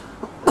 which is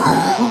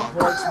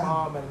Blake's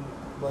mom and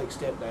Blake's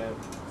stepdad.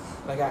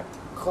 They got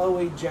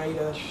Chloe,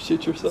 Jada,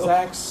 Shit yourself.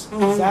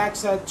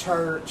 Zach's at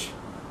church.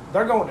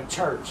 They're going to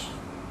church.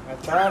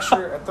 At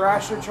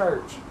Thrasher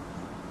Church.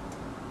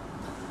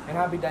 And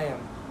I'll be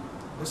damned.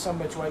 This son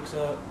of a bitch wakes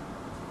up.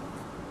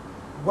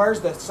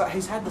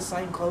 He's had the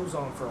same clothes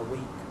on for a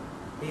week.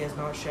 He has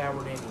not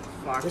showered any.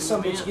 This son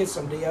of a bitch gets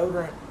some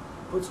deodorant,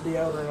 puts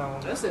deodorant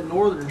on. That's that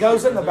northern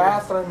Goes shit in the right there.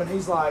 bathroom and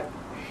he's like,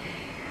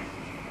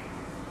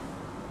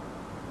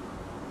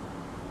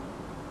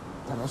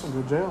 Damn, that's some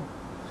good jail.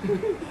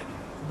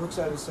 looks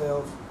at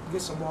himself,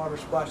 gets some water,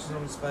 splashes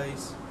on his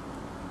face.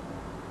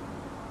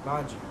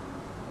 Mind you,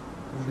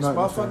 this Nothing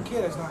motherfucking to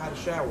kid has not had a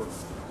shower.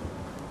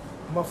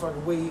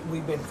 Motherfucker,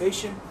 we've been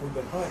fishing, we've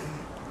been hunting,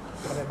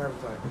 done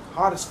everything.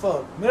 Hot as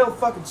fuck. Middle of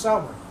fucking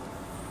summer.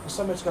 And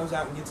so much goes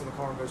out and gets in the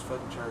car and goes to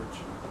fucking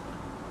church.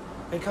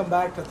 He come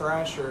back to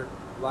Thrasher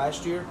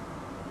last year,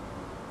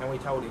 and we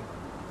told him.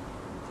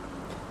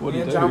 What'd Me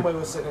he and do? John Boy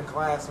was sitting in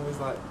class, and he was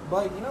like,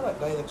 Blake, you know that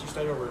day that you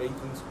stayed over at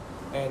Ethan's?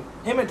 And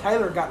him and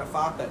Taylor got in a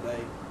fight that day.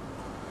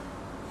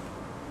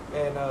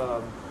 And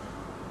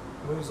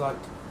we was like,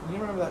 you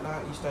remember that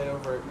night you stayed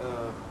over at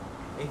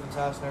Ethan's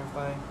house and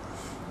everything?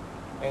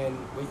 And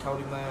we told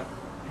him that.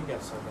 He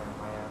got so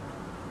damn mad.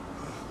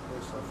 It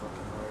was so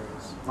fucking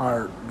hilarious.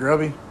 Alright,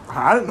 Grubby.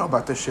 I didn't know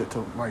about this shit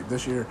till like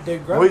this year.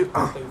 Dude, Grubby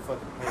put through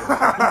fucking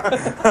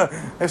hell.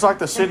 It's like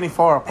the Sydney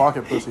Farr of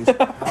pocket pussies.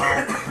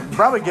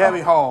 Probably Gabby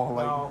Hall.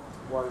 Like, No,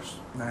 worse.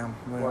 damn.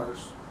 Man.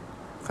 Worse.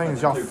 Thing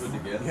is, y'all. Two put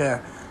together.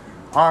 Yeah.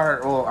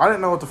 Alright, well, I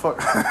didn't know what the fuck.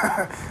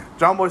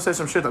 John Boy said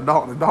some shit to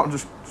Dalton, and Dalton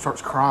just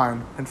starts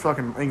crying in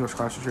fucking English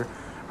class this year.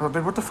 I was like,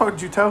 dude, what the fuck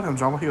did you tell him,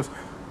 John Boy? He goes,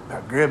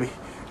 about Grubby.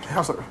 I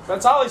was like,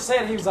 That's all he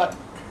said. He was like,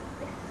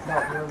 no,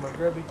 you remember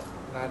Grubby?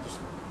 And I just,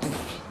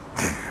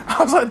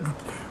 I was like,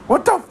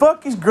 what the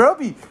fuck is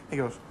Grubby? He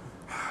goes,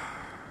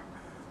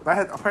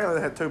 apparently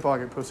they had two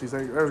pocket pussies.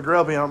 There was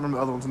Grubby, I don't remember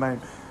the other one's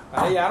name.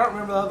 yeah, I don't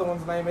remember the other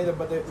one's name either,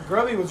 but the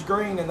Grubby was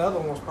green and the other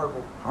one was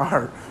purple.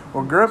 Alright,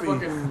 well, Grubby,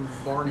 Fucking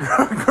Barney.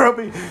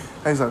 Grubby,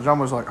 he's like, John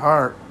was like,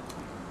 alright.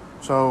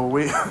 So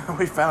we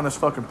found this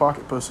fucking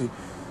pocket pussy,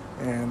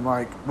 and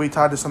like we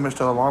tied this some bitch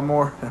to the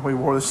lawnmower, and we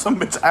wore this some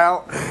bitch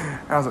out.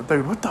 And I was like,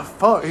 dude, what the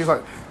fuck? He's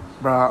like,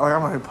 bro, like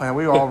I'm not even playing.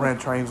 We all ran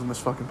trains on this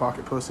fucking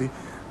pocket pussy.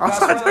 I was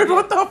That's like, what dude, I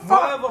what did. the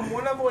fuck?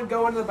 One of them would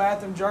go into the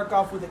bathroom, jerk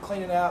off with it,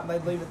 clean it out, and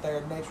they'd leave it there.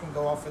 The next one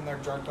would go off in there,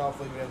 jerk off,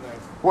 leave it in there.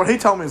 What he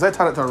told me is they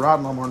tied it to a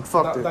riding lawnmower and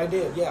fucked No, it. they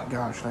did, yeah.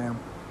 Gosh damn.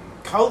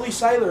 Coley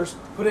Sailors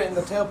put it in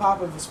the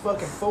tailpipe of his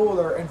fucking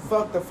Fuller and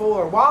fucked the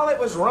Fuller while it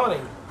was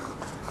running.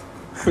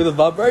 For the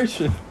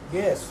vibration.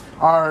 Yes.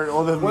 Alright,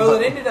 well then. Well,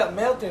 it ended up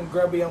melting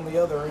Grubby on the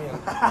other end.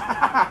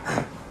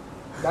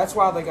 That's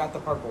why they got the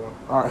purple one.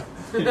 Alright.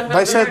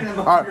 They said,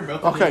 alright,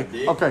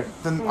 okay.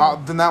 Then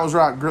that was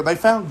right. They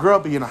found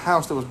Grubby in a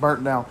house that was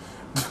burnt down.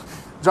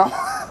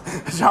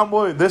 John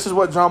Boy, this is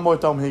what John Boy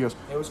told me. He goes,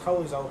 It was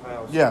Coley's old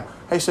house. yeah.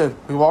 He said,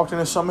 we walked in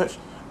this summit,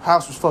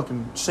 house was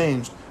fucking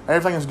singed.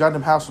 Everything in this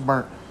goddamn house was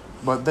burnt.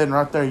 But then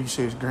right there, you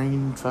see his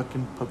green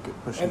fucking pocket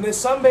pussy. And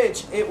this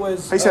sumbitch, it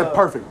was... He said,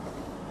 perfect.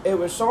 It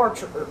was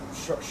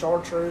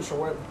chartreuse or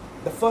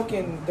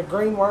whatever. The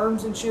green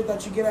worms and shit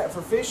that you get at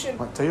for fishing.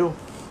 Like teal?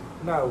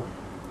 No.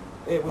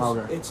 It was.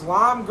 Okay. It's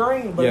lime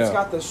green, but it's Yeah.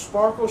 got the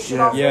sparkle shit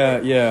Yeah. off Yeah,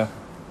 of it. yeah.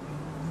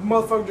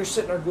 Motherfucker just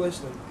sitting there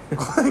glistening.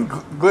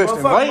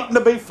 Glistening, waiting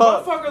to be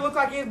fucked. Motherfucker looked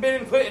like he'd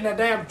been put in a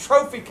damn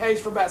trophy case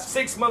for about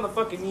 6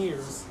 motherfucking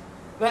years.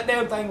 That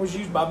damn thing was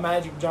used by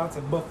Magic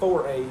Johnson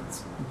before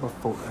AIDS.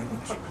 Before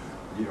age.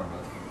 You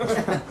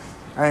don't know.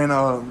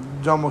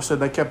 And John Boy said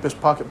they kept this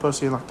pocket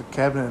pussy in like the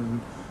cabinet, and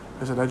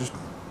they said they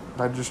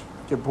just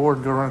get bored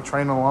and go run a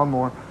train on a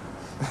lawnmower.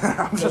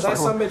 I'm So just that like,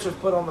 some bitch was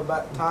put on the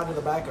back, tied to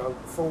the back of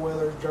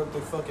four-wheelers, drove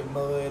through fucking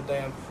mud,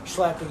 damn,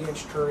 slapped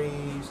against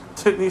trees.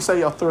 didn't you say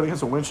y'all threw it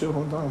against a windshield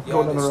one time Yeah,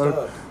 going and down it the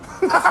road?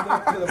 stuck. It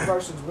stuck to the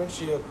person's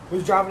windshield. We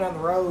was driving down the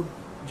road.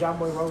 John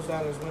Boy rolls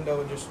down his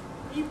window and just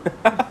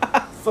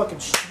fucking.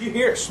 You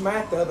hear it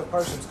smack the other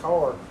person's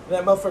car, and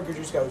that motherfucker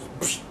just goes.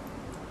 Psh.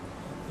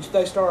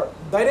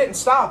 They didn't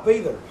stop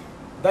either.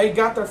 They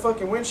got their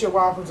fucking windshield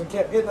wipers and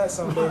kept hitting that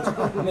son of a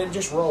bitch, and it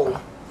just rolled,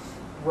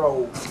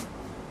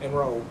 and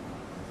rolled.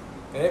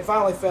 And it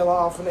finally fell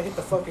off, and it hit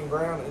the fucking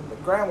ground. And the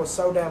ground was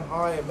so damn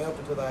high, it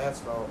melted to the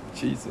asphalt.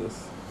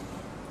 Jesus.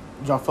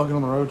 Did y'all fucking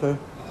on the road too?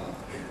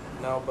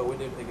 No, but we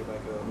did pick it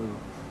back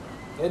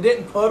up. It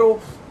didn't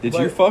puddle. Did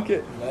but- you fuck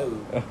it? No.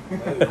 No.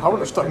 I wouldn't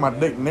have stuck my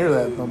dick near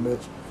that dumb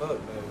bitch. Fuck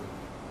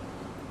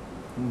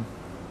no.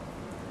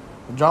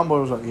 John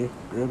Boy was like, yeah,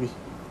 Grubby.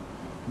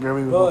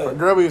 But-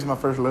 Grubby was my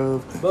first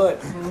love. But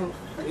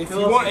if you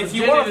want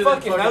to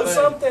fucking know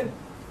something,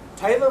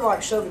 Taylor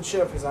likes shoving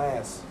shit up his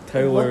ass.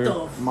 Taylor.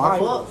 What the My-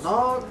 fuck,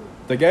 dog?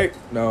 The gate?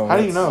 No. How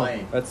do you that's- know?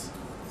 Lame. That's.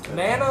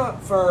 Nana,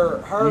 for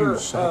her, You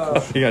suck. I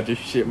think I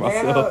just shit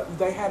Nana, myself.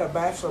 they had a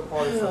bachelor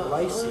party for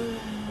Lacey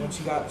when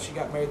she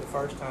got married the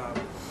first time,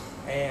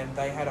 and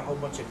they had a whole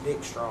bunch of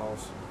dick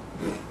straws.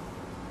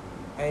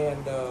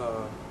 And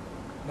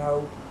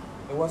no,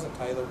 it wasn't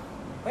Taylor.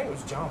 I think it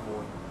was John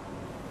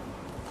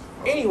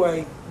Boy.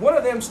 Anyway, one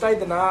of them stayed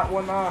the night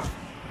one night.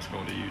 It's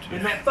going to YouTube.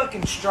 And that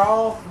fucking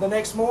straw the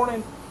next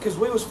morning, because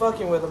we was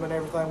fucking with them and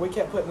everything, we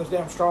kept putting this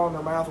damn straw in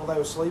their mouth while they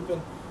was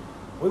sleeping.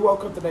 We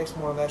woke up the next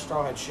morning, that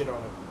straw had shit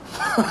on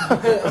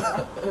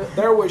it.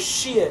 There was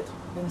shit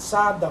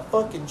inside the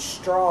fucking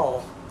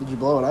straw. Did you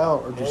blow it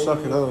out or just suck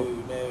it up?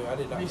 No, I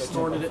did not. You touch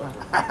snorted it? No.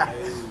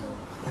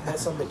 That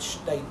some bitch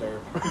stayed there.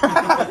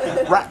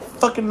 Right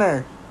fucking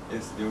there.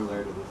 It's still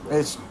there to this day.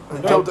 It's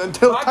until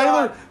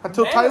Taylor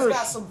Nana's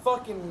got some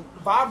fucking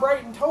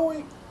vibrating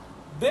toy.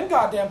 Them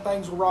goddamn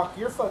things will rock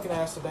your fucking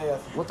ass to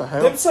death. What the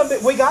hell?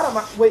 We got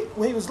him.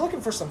 We was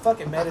looking for some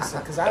fucking medicine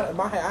because I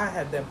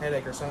had them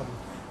headache or something.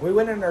 We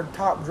went in their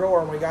top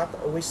drawer and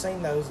we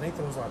seen those and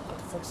Ethan was like, "What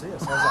the fuck's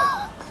this?" I was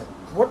like,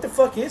 "What the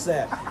fuck is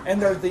that?" And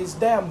they're these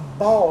damn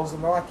balls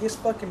and they're like this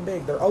fucking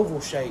big. They're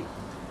oval shaped,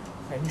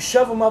 and you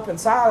shove them up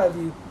inside of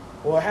you.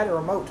 Well, it had a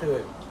remote to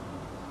it.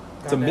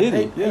 It's a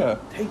MIDI, yeah.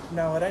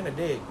 No, it ain't a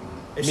dig.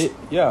 MIDI,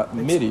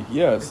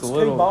 yeah. It's a two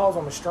little balls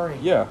on a string.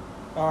 Yeah.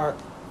 All right,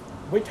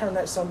 we turned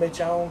that sumbitch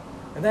on,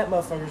 and that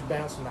motherfucker's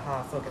bouncing the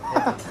high fucking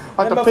heaven.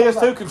 Like the That PS2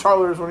 motherfucker's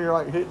controllers when you're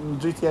like hitting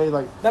GTA,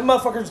 like that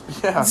motherfucker's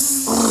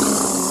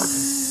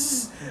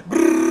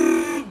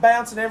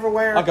bouncing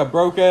everywhere. Like a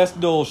broke ass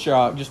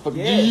DualShock, just fucking.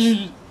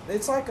 Yes.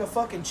 It's like a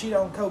fucking cheat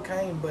on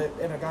cocaine, but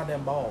in a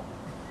goddamn ball.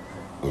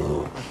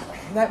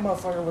 And that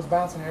motherfucker was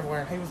bouncing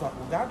everywhere, and he was like,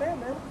 "Well, goddamn,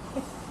 man."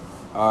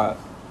 Alright.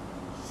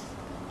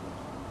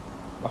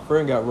 My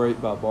friend got raped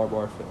by a barbed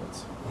wire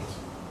fence.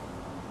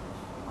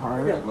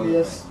 alright.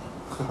 Yes.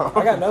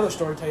 I got another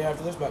story to tell you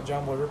after this about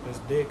John Boy ripping his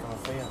dick on a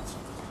fence.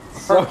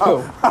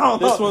 So,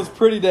 this one's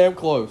pretty damn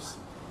close.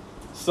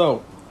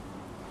 So,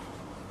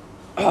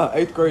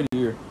 8th grade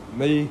year,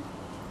 me,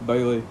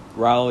 Bailey,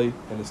 Riley,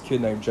 and this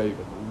kid named Javen,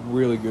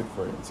 really good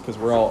friends, because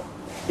we're all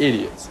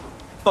idiots.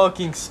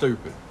 Fucking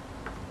stupid.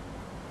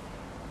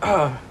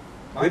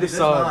 We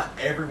decided. Not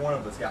every one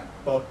of us got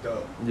fucked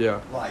up. Yeah.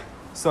 Like,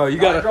 So, you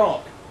got gotta.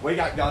 drunk. We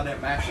got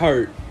goddamn mashed.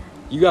 Hurt.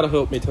 You gotta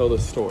help me tell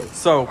this story.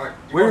 So, Right,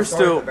 we were at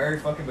still. the very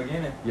fucking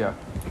beginning. Yeah.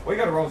 We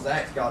got to roll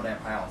Zach's goddamn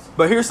house.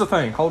 But here's the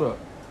thing. Hold up.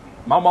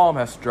 My mom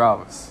has to drive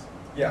us.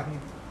 Yeah.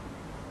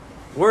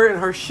 We're in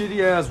her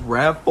shitty ass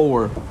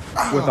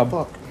RAV4 with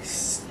fuck.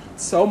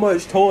 so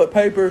much toilet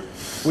paper.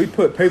 We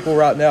put people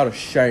right now to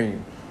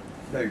shame.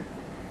 Dude,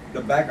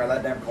 the back of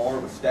that damn car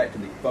was stacked to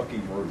the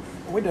fucking roof.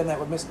 We done that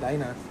with Miss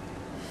Dana.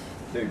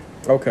 Dude.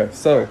 Okay,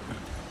 so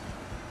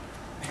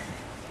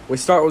we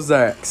start with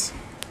Zach's.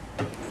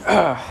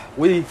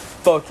 We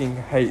fucking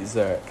hate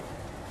Zach.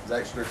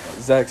 Zach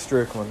Strickland. Zach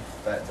Strickland.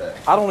 Fat Zach.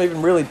 I don't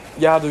even really.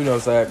 Yeah, I do know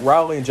Zach.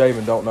 Riley and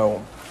Javen don't know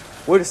him.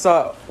 We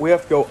decide we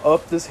have to go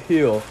up this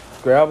hill,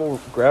 gravel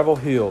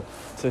hill,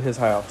 to his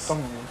house.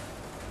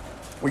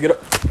 We get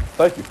up.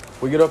 Thank you.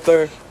 We get up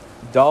there.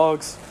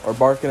 Dogs are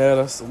barking at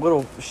us.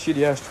 Little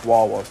shitty ass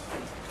chihuahuas.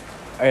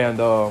 And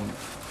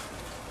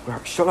we're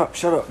like, shut up.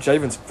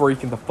 Javen's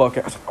freaking the fuck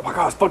out. I was like, oh my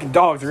god, it's fucking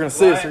dogs. They're gonna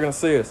see us. They're gonna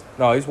see us.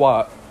 No, he's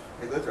white.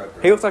 He lives right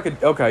there. He looks like a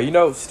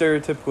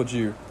stereotypical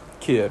Jew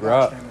kid,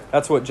 right?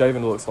 That's what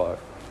Javen looks like.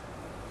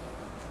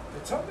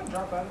 Did something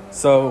drop out of there?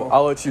 So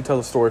I'll let you tell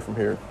the story from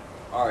here.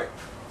 Alright.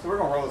 So we're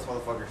going to roll this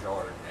motherfucker's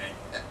yard.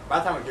 And by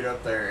the time we get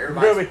up there,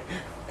 everybody.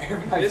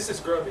 This is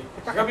Grubby.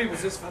 Grubby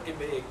was this fucking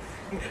big.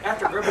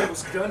 After Grubby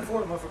was done for,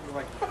 the motherfucker was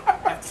like,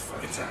 half this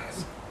fucking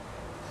size.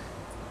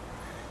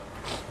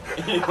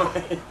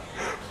 Anyway,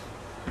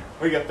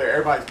 we get there,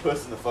 everybody's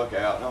pussing the fuck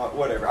out. And I'm like,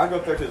 whatever. I go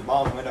up there to his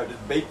mom's window,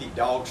 just beat the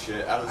dog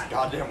shit out of this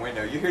goddamn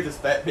window. You hear this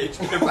fat bitch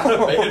get out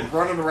of bed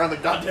running around the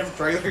goddamn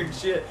trailer and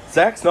shit.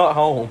 Zach's not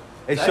home.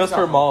 It's Zach's just not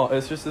her home. mom.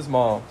 It's just his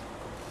mom.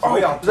 So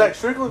we all Zach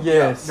Strickland?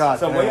 Yes. God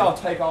So damn. we all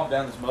take off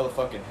down this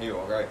motherfucking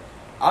hill, right?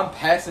 I'm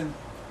passing.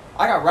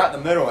 I got right in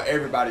the middle of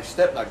everybody,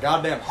 stepped in a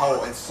goddamn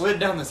hole, and slid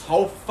down this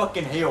whole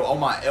fucking hill on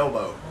my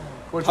elbow.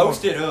 Which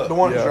Posted one? up. The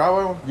one in Yeah. the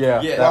driveway one?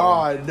 Yeah. Yeah. that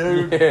one. God,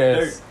 dude.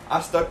 Yes. Dude,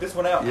 I stuck this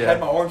one out, Yeah. had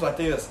my arms like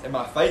this, and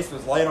my face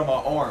was laying on my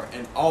arm,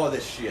 and all of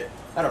this shit.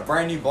 I had a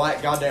brand new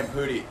black goddamn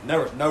hoodie, and there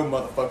was no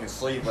motherfucking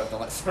sleeve left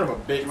on that son of a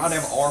bitch. My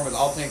damn arm was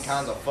all 10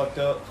 kinds of fucked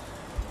up.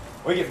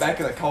 We get back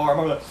in the car,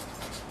 I'm like,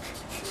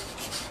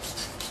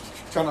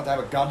 trying not to have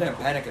a goddamn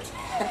panic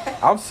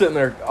attack. I'm sitting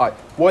there like,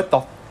 what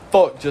the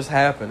fuck just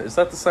happened? Is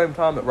that the same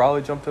time that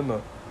Riley jumped in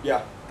the...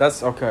 Yeah.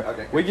 That's okay.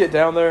 Okay. We get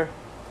down there,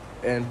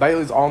 and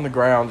Bailey's on the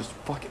ground, just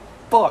fucking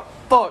fuck.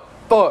 I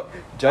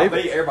Javen,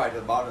 beat everybody to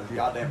the bottom of the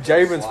goddamn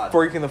Javen's slide.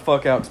 freaking the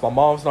fuck out because my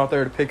mom's not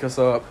there to pick us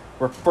up.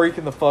 We're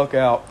freaking the fuck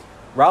out.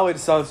 Riley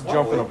decides to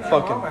jump in a Mom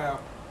fucking...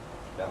 out.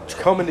 Down there.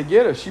 coming to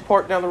get us. She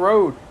parked down the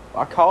road.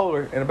 I call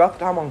her, and about the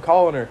time I'm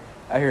calling her,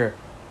 I hear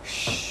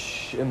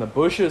shh in the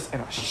bushes,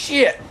 and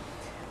shit.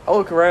 I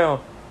look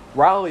around.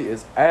 Riley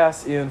is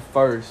ass in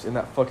first in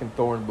that fucking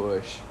thorn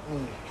bush.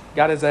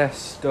 Got his ass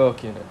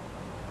stuck in it.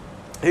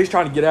 He's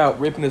trying to get out,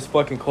 ripping his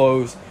fucking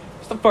clothes.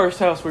 It's the first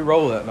house we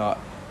roll that night.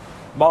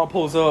 Mom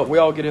pulls up. We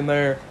all get in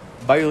there.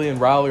 Bailey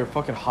and Riley are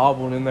fucking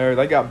hobbling in there.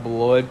 They got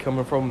blood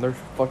coming from them. Their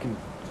fucking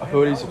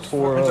hoodies are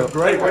tore It's a up.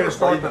 great way to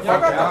start the Y'all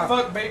fuck got out. the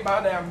fuck beat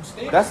by damn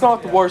stick. That's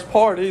not the worst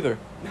part either.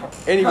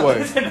 Anyway.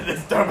 Listen to this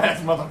dumbass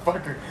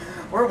motherfucker.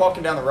 We're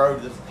walking down the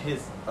road to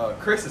his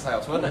Chris's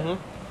house, wasn't it? Mhm.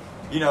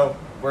 You know,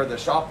 where the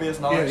shop is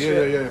and all that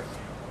Yeah. shit.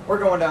 We're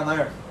going down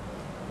there.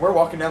 We're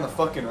walking down the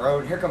fucking road.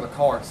 And here comes a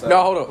car. So.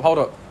 No, hold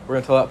up. We're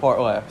gonna tell that part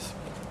last.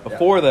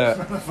 Before that,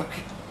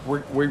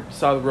 we're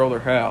beside the road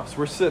of their house.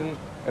 We're sitting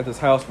at this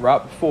house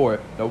right before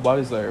it.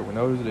 Nobody's there. We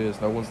know who it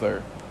is. No one's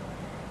there.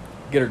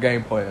 Get our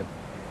game plan.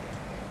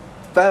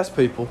 Fast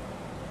people,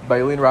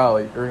 Bailey and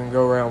Riley, are gonna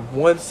go around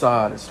one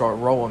side and start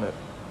rolling it.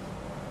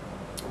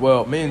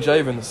 Well, me and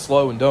Javen, the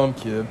slow and dumb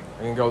kid,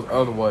 are gonna go the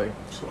other way.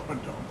 Slow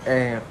and dumb.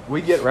 And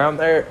we get around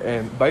there,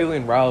 and Bailey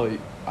and Riley,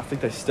 I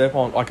think they step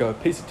on like a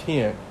piece of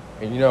tin,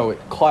 and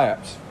it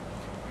claps.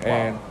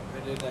 And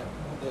They did that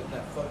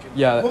fucking.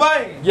 yeah,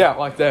 Bang! yeah,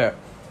 like that.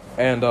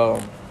 And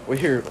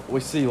we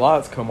see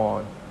lights come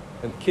on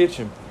in the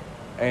kitchen,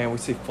 and we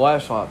see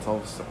flashlights all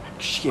of a sudden.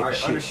 Shit, Alright,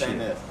 shit, understand shit.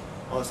 this.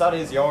 On the side of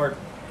his yard,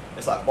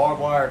 it's like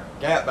barbed wire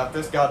gap about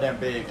this goddamn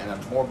big and a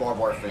more barbed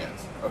wire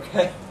fence.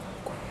 Okay?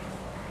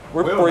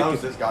 We're Will knows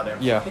freaking. this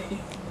goddamn Yeah. shit.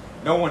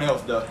 No one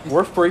else does.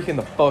 We're freaking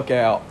the fuck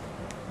out.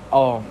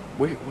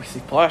 We see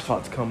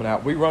flashlights coming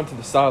out. We run to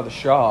the side of the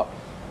shop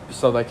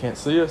so they can't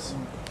see us.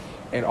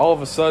 And all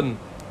of a sudden,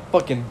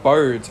 fucking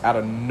birds out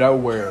of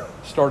nowhere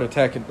start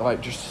attacking,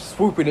 like just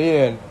swooping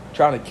in,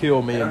 trying to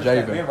kill me and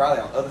understand, me Javen. and Riley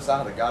on the other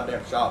side of the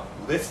goddamn shop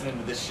listening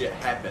to this shit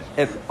happen.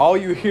 And all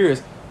you hear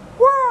is,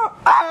 "Whoa,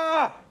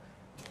 ah!"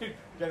 Dude,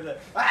 James like,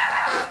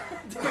 ah!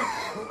 Dude,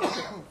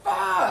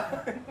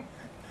 ah!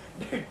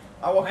 Dude,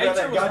 I walked around Nature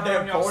that was not on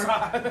goddamn your corner.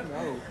 side.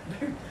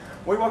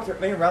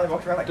 Me and Riley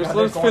walked around that Just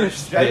goddamn let's corner.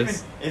 finish Javen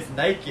this. is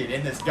naked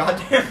in this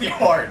goddamn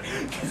yard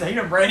because he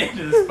done ran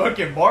into this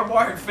fucking barbed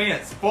wire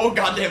fence full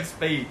goddamn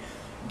speed.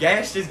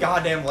 Gashed his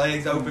goddamn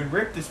legs open,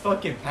 ripped his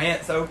fucking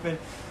pants open.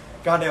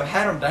 Goddamn,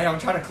 had him down,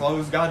 trying to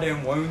close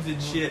goddamn wounds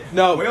and shit.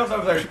 No. Will's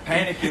over there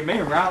panicking. Me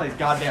and Riley's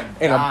goddamn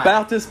And dying.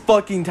 about this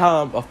fucking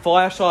time, a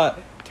flashlight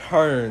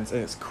turns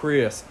and it's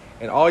Chris.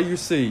 And all you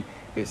see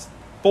is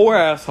 4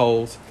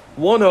 assholes.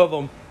 One of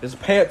them is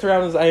pants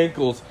around his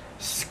ankles,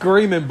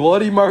 screaming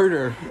bloody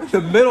murder in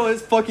the middle of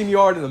his fucking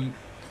yard. It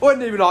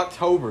wasn't even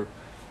October.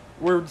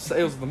 It was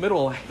the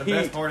middle of The heat.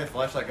 best part is the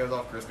flashlight goes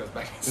off, Chris goes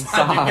back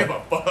inside. Inside. Didn't give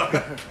a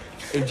fuck.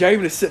 And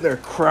Javen is sitting there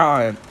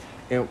crying.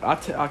 And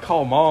I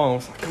call Mom. I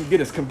was like, come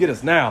get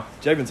us now.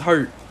 Javen's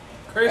hurt.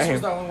 Chris Damn.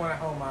 was the only one at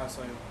home, I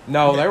assume.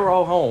 No, they were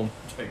all home.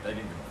 Dude, they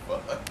didn't give a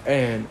fuck.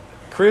 And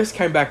Chris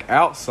came back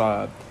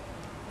outside.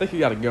 I think he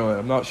got a gun.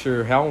 I'm not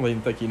sure. I don't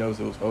even think he knows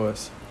it was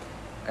us.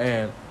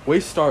 And we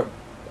start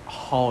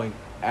hauling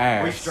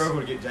ass. We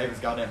struggled to get Javen's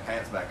goddamn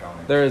pants back on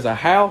him. There is a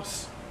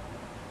house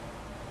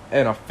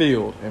and a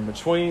field. And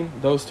between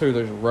those two,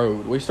 there's a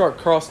road. We start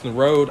crossing the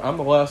road. I'm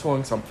the last one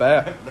because I'm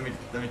fat. Let me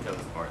tell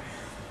this part.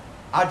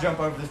 I jump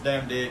over this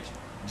damn ditch.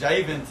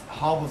 Javen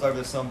hobbles over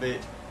this some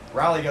bitch.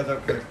 Riley goes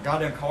over to the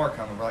goddamn car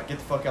coming. We're like, get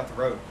the fuck out the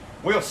road.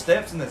 Will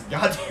steps in this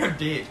goddamn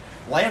ditch,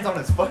 lands on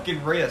his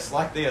fucking wrist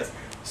like this,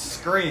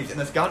 screams, and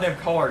this goddamn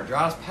car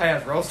drives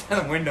past, rolls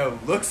down the window,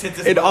 looks at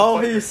this And all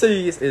motherfucker. he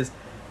sees is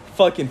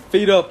fucking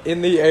feet up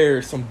in the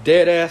air, some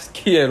dead ass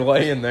kid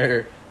laying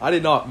there. I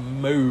did not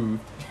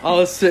move. I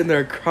was sitting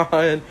there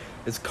crying.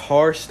 His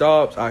car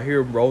stops. I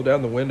hear him roll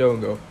down the window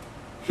and go,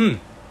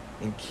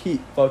 and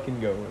keep fucking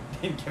going.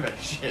 Didn't give a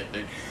shit,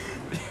 dude.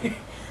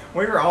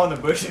 We were all in the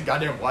bushes,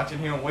 goddamn, watching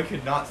him. We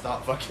could not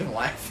stop fucking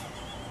laughing.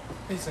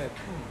 He said,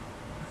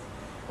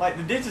 Like,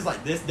 the ditch is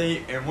like this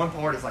deep, and one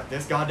part is like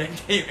this goddamn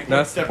deep. And That's we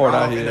the stepped part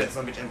right I off in hit. that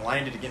son of a bitch and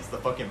landed against the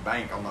fucking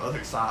bank on the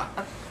other side.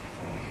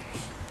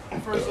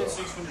 First hit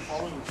 600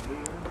 falling was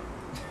weird.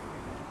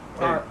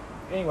 alright.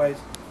 Anyways,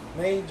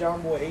 me,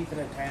 John Boy, Ethan,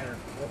 and Tanner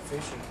went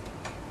fishing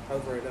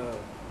over at, well,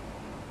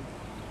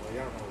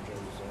 y'all know where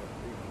Joe's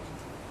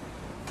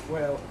at.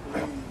 Well,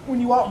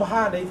 when you walk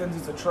behind Ethan's,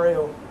 it's a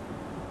trail.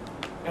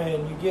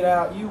 And you get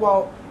out, you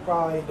walk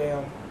probably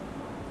down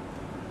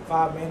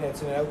 5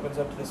 minutes and it opens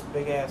up to this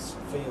big ass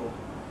field.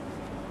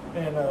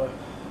 And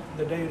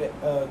the dude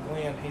at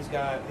Glenn, he's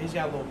got a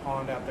little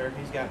pond out there.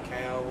 He's got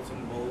cows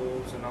and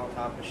bulls and all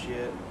type of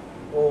shit.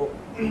 Well,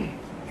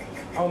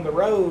 on the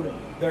road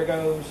there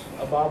goes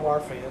a barbed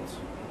wire fence,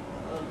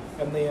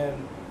 and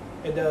then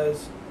it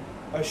does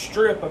a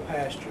strip of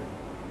pasture.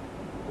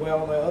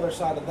 Well, on the other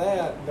side of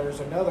that, there's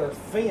another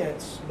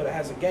fence, but it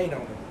has a gate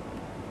on it.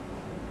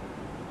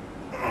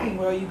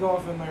 Well, you go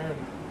off in there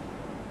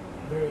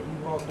and you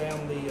walk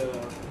down the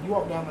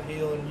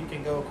hill, and you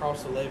can go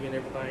across the levee and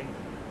everything,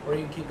 or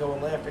you can keep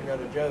going left and go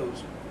to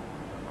Joe's.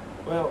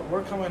 Well,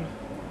 we're coming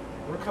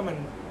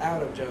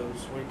out of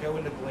Joe's. We go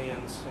into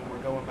Glenn's, and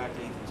we're going back to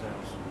Ethan's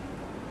house.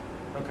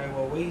 Okay,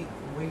 well, we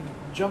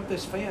jumped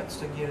this fence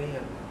to get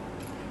in,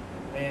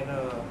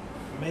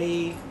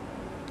 and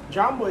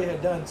John Boy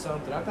had done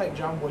something. I think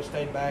John Boy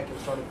stayed back and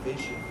started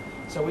fishing.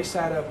 So we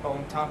sat up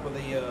on top of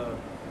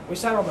we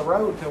sat on the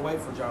road to wait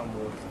for John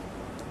Boy.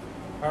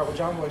 Alright, well,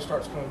 John Boy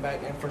starts coming back,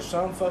 and for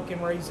some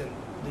fucking reason,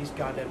 these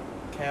goddamn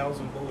cows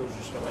and bulls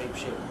just go ape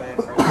shit bad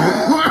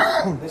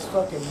crazy. This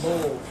fucking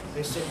bull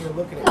is sitting here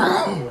looking at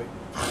John Boy.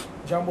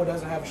 John Boy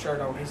doesn't have a shirt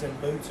on. He's in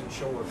boots and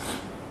shorts.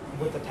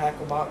 with the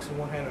tackle box in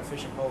one hand and a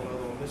fishing pole in the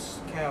other one.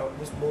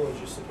 This bull is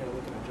just sitting there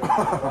looking at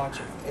John Boy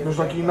watching. Just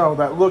like you know,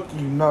 that look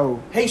you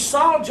know. He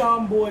saw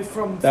John Boy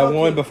from That fucking,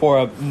 one before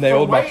I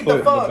nailed my from way foot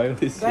the fuck in the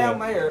Bailey's. down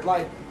Yeah. there.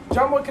 Like,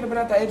 John Boy could have been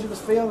at the edge of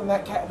this field, and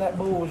that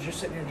bull was just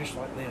sitting there just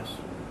like this.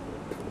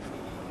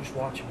 Just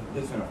watching him.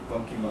 This in a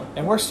funky mug.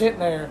 And we're sitting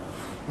there.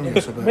 Let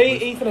me sit back, Me,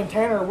 please. Ethan, and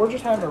Tanner, we're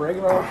just having a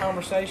regular old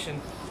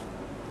conversation.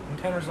 And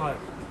Tanner's like,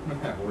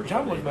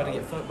 John Boy's about to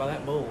get fucked by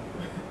that bull.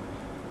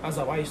 I was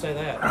like, why you say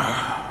that?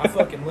 I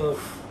fucking look.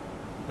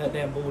 That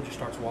damn bull just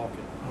starts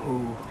walking.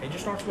 Ooh. He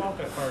just starts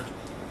walking at first.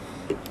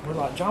 We're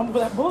like, John Boy,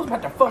 that bull's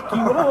about to fuck you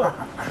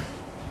up.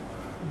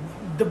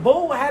 The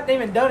bull hadn't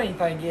even done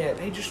anything yet.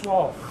 He just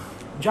walked.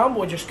 John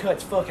Boy just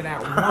cuts fucking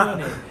out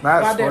running. That's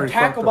where Goddamn he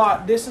tackle fucked up.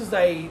 box. This is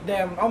a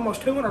damn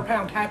almost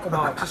 200-pound tackle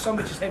box. This some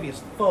bitch is heavy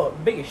as fuck,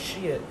 big as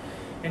shit.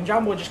 And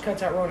John Boy just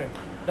cuts out running.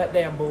 That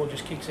damn bull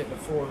just kicks it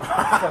before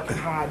fucking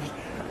high. Just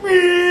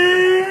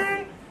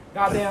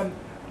goddamn.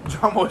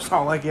 John Boy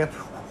sound like it.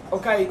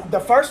 Okay, the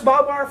first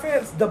barbed wire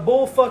fence, the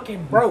bull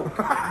fucking broke.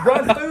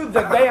 Run through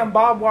the damn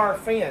barbed wire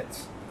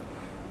fence.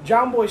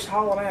 John Boy's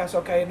hauling ass,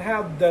 okay, and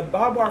how the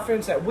barbed wire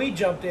fence that we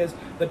jumped is,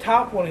 the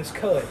top one is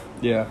cut.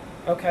 Yeah.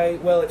 Okay,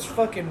 well, it's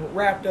fucking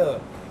wrapped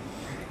up.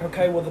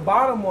 Okay, well, the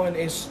bottom one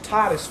is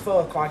tight as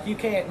fuck. Like, you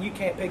can't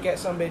pick that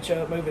some bitch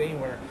up, move it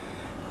anywhere.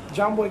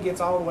 John Boy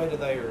gets all the way to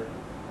there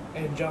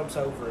and jumps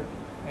over it,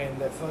 and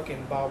the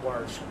fucking barbed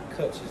wire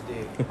cuts his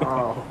dick.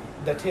 Oh.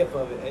 The tip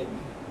of it.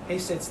 He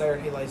sits there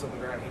and he lays on the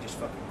ground and he just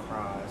fucking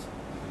cries.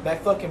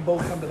 That fucking bull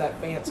come to that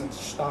fence and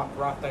stopped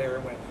right there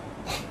and went.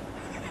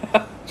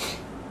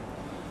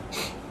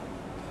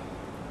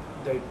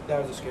 Dude, that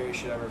was the scariest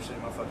shit I've ever seen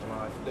in my fucking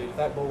life. Dude, if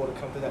that bull would have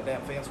come through that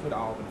damn fence, we'd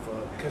all been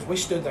fucked. Because we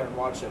stood there and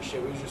watched that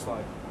shit. We was just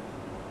like.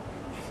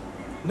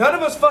 None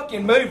of us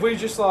fucking moved. We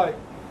was just like.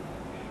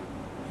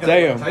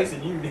 Damn.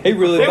 Tyson, you He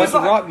really It about was to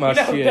like, rock my you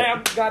know,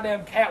 shit.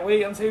 goddamn Cat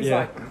Williams. He was Yeah.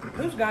 like,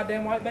 whose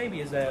goddamn white baby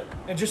is that?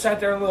 And just sat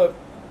there and looked.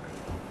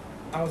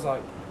 I was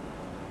like,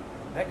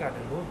 that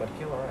goddamn bull's about to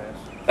kill our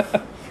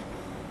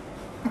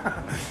ass.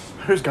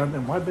 Whose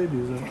goddamn white baby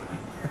is that?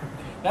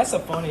 That's the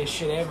funniest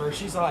shit ever.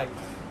 She's like,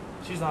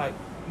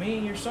 me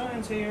and your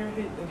son's here.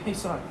 And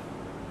he's like,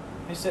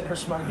 he's sitting there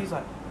smiling. He's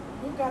like,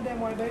 who goddamn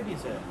white baby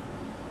is that?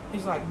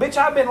 He's like, bitch,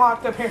 I've been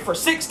locked up here for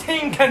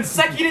 16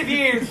 consecutive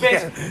years,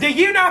 bitch. Do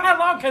you know how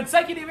long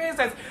consecutive is?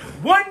 That's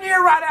 1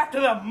 year right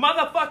after the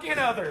motherfucking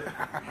other.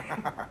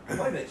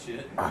 play that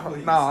shit.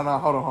 Please. No,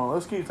 hold on.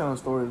 Let's keep telling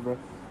stories, bro.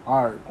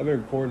 Alright. I've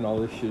been recording all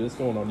this shit. It's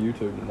going on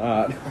YouTube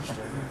tonight.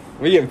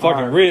 We getting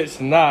fucking rich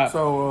tonight.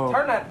 So,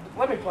 Turn that.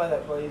 Let me play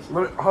that, please.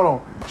 hold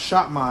on.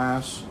 Shot my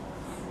ass.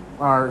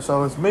 Alright,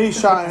 so it's me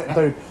shot.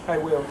 Dude. Hey,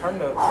 Will, turn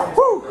the.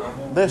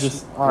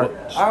 This. Alright.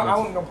 I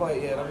wasn't gonna play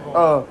it yet. I'm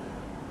going.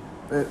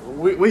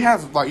 We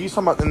have, like, you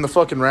talking about in the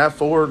fucking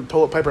RAV4,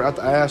 toilet paper out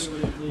the ass.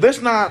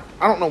 This night,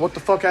 I don't know what the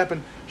fuck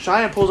happened.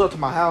 Cheyenne pulls up to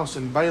my house,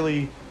 and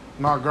Bailey,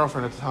 my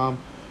girlfriend at the time,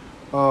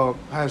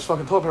 has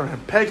fucking toilet paper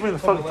and pegs me in the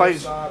fucking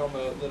face.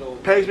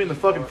 Pegs me in the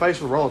fucking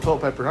face with a roll of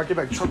toilet paper. And I get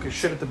back chucking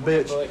shit at the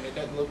bitch. It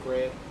doesn't look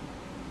red.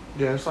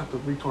 Yeah, it's like the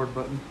retard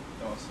button.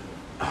 Oh,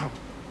 I see it.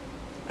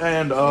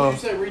 And, You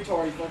say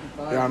retard, you fucking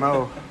fine. yeah, I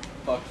know.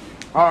 Fuck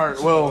you. Alright,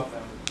 well,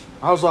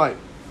 I was like,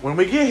 when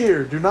we get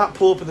here, do not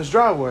pull up in this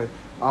driveway.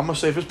 I'm gonna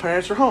see if his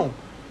parents are home.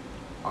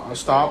 I'll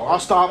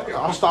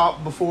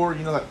stop before,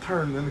 you know, that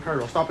turn in the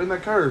curve. I'll stop in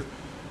that curve.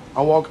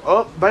 I walk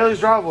up Bailey's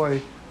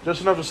driveway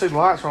just enough to see the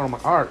lights on. I'm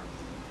like, alright,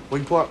 we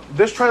can pull up.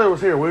 This trailer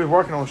was here. We were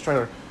working on this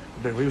trailer.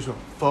 Dude, we was gonna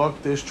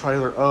fuck this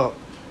trailer up.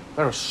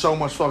 There was so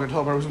much fucking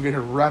toilet paper. We was gonna get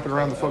here wrapping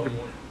around the fucking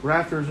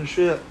rafters and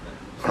shit.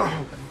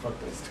 Fuck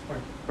this.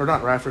 Or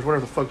not rafters,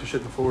 whatever the fuck the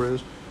shit in the floor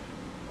is.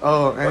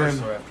 Reverse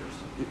And rafters.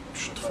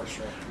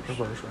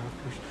 reverse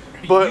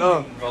rafters. But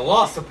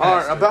Velocipaster.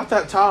 alright, about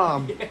that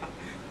time,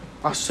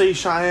 I see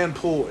Cheyenne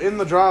pull in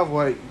the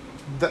driveway,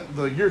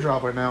 your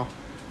driveway now,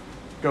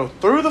 go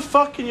through the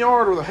fucking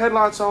yard with the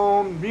headlights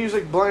on,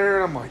 music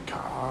blaring. I'm like,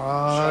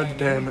 God Cheyenne.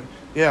 damn it.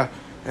 Yeah,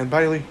 and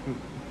Bailey,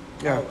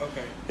 yeah, Oh,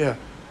 okay. yeah.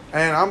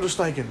 And I'm just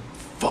thinking,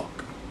 fuck.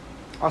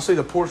 I see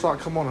the porch light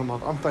come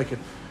on, I'm thinking,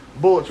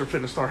 bullets are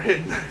finna start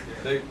hitting.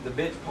 The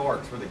bitch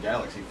parks where the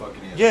Galaxy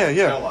fucking is. Yeah,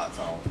 yeah. Tail lights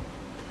on.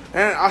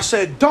 And I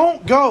said,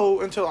 don't go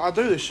until I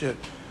do this shit.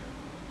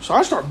 So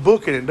I start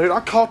booking it, dude. I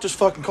caught this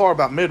fucking car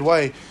about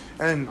midway,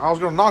 and I was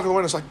going to knock on the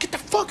window. It's like, get the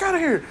fuck out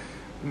of here.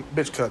 And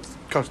bitch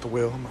cuts the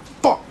wheel. I'm like,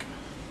 fuck.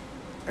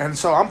 And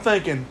so I'm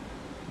thinking,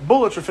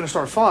 bullets are finna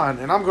start flying,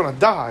 and I'm going to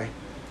die.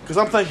 Because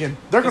I'm thinking,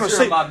 they're going to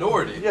see. You're a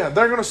minority. Yeah,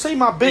 they're going to see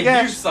my big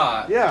And you ass.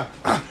 saw it. Yeah.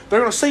 They're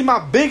going to see my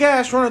big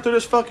ass running through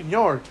this fucking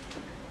yard.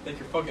 Think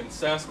you're fucking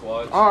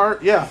Sasquatch. All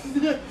right, yeah.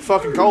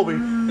 Fucking Colby.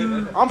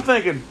 I'm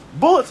thinking,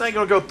 bullets ain't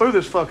going to go through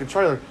this fucking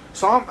trailer.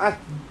 So I'm at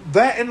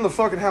that end of the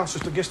fucking house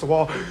just against the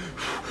wall.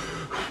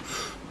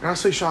 And I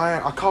see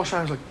Cheyenne. I call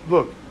Cheyenne. I was like,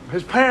 look,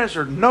 his parents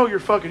know you're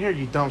fucking here,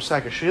 you dumb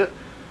sack of shit.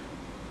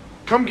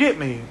 Come get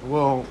me.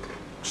 Well,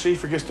 she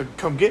forgets the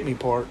come get me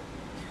part.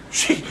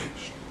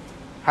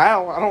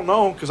 How? I don't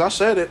know, because I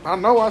said it. I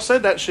know I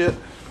said that shit.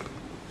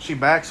 She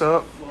backs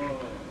up.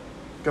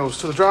 goes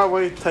to the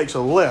driveway, takes a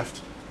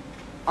left.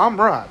 I'm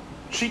right.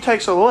 She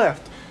takes a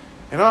left.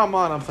 And in my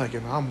mind, I'm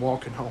thinking, I'm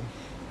walking home.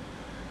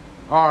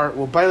 All right,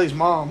 well, Bailey's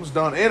mom's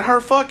done in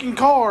her fucking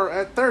car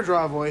at their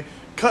driveway,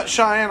 cut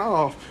Cheyenne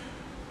off.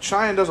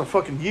 Cheyenne does a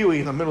fucking Yui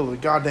in the middle of the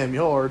goddamn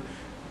yard.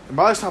 And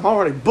by this time, I'm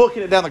already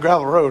booking it down the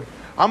gravel road.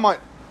 I'm like,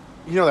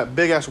 you know that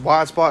big-ass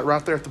wide spot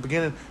right there at the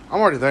beginning?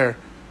 I'm already there.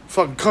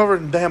 Fucking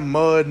covered in damn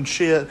mud and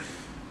shit.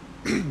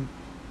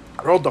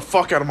 I rolled the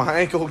fuck out of my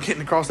ankle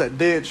getting across that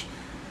ditch.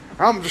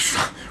 I'm just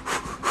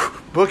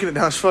booking it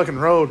down this fucking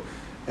road.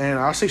 And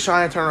I see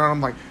Cheyenne turn around.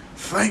 I'm like,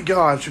 thank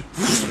God.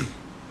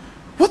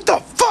 What the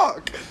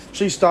fuck?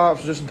 She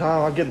stops just in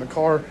time. I get in the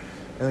car.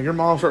 And then your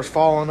mom starts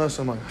following us.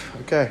 I'm like,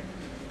 okay.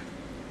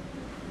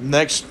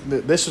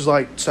 This is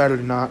like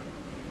Saturday night.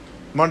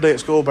 Monday at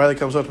school, Bailey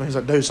comes up to me. He's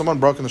like, dude, someone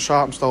broke in the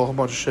shop and stole a whole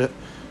bunch of shit.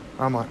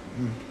 I'm like,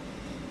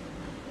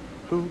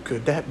 who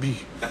could that be?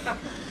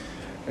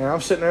 And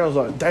I'm sitting there, I was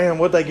like, damn,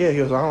 what'd they get? He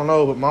goes, I don't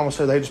know, but Mama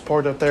said they just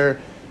parked up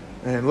there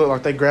and it looked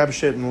like they grabbed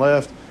shit and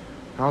left.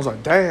 And I was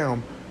like,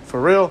 damn,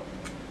 for real?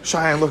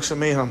 Cheyenne looks at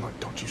me and I'm like,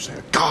 don't you say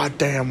a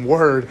goddamn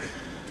word.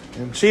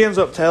 And she ends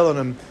up telling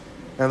him,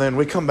 and then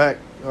we come back.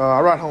 I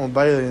ride home with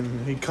Bailey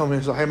and he come in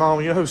and he's like, hey,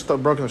 Mom, you know who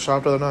broke in the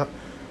shop the other night?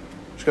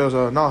 She goes,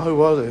 no, who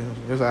was it?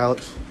 It was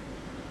Alex.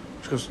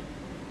 She goes,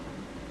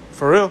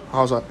 for real?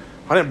 I was like,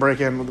 I didn't break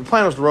in. The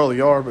plan was to roll the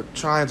yard, but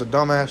Cheyenne's a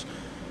dumbass.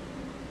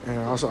 And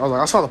I was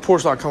like, I saw the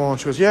porch light come on.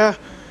 She goes, yeah.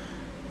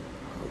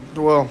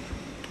 Well,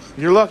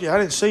 you're lucky I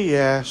didn't see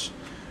your ass.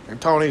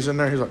 And Tony's in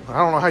there. He's like, I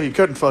don't know how you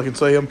couldn't fucking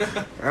see him.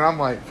 And I'm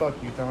like,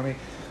 fuck you, Tony.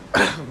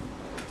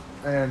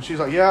 And she's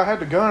like, yeah, I had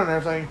the gun and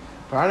everything,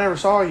 but I never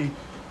saw you.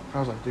 I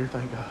was like, dear,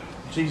 thank God.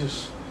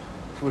 Jesus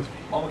is with me.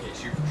 Mama can't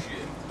shoot for shit.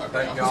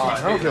 Thank God.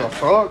 I don't give a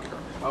fuck.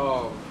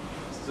 Oh.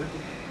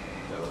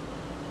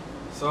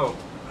 So.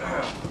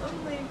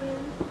 I'm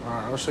leaving. All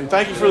right, let's see.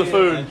 Thank you for the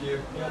food. Thank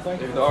you. Yeah,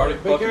 thank you. Dude, I already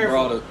Be fucking careful.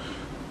 brought it.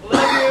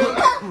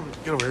 Love you.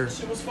 Get over here.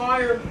 Shit was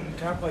fire.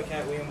 Can I play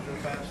Cat Williams real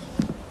fast?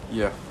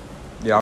 Yeah.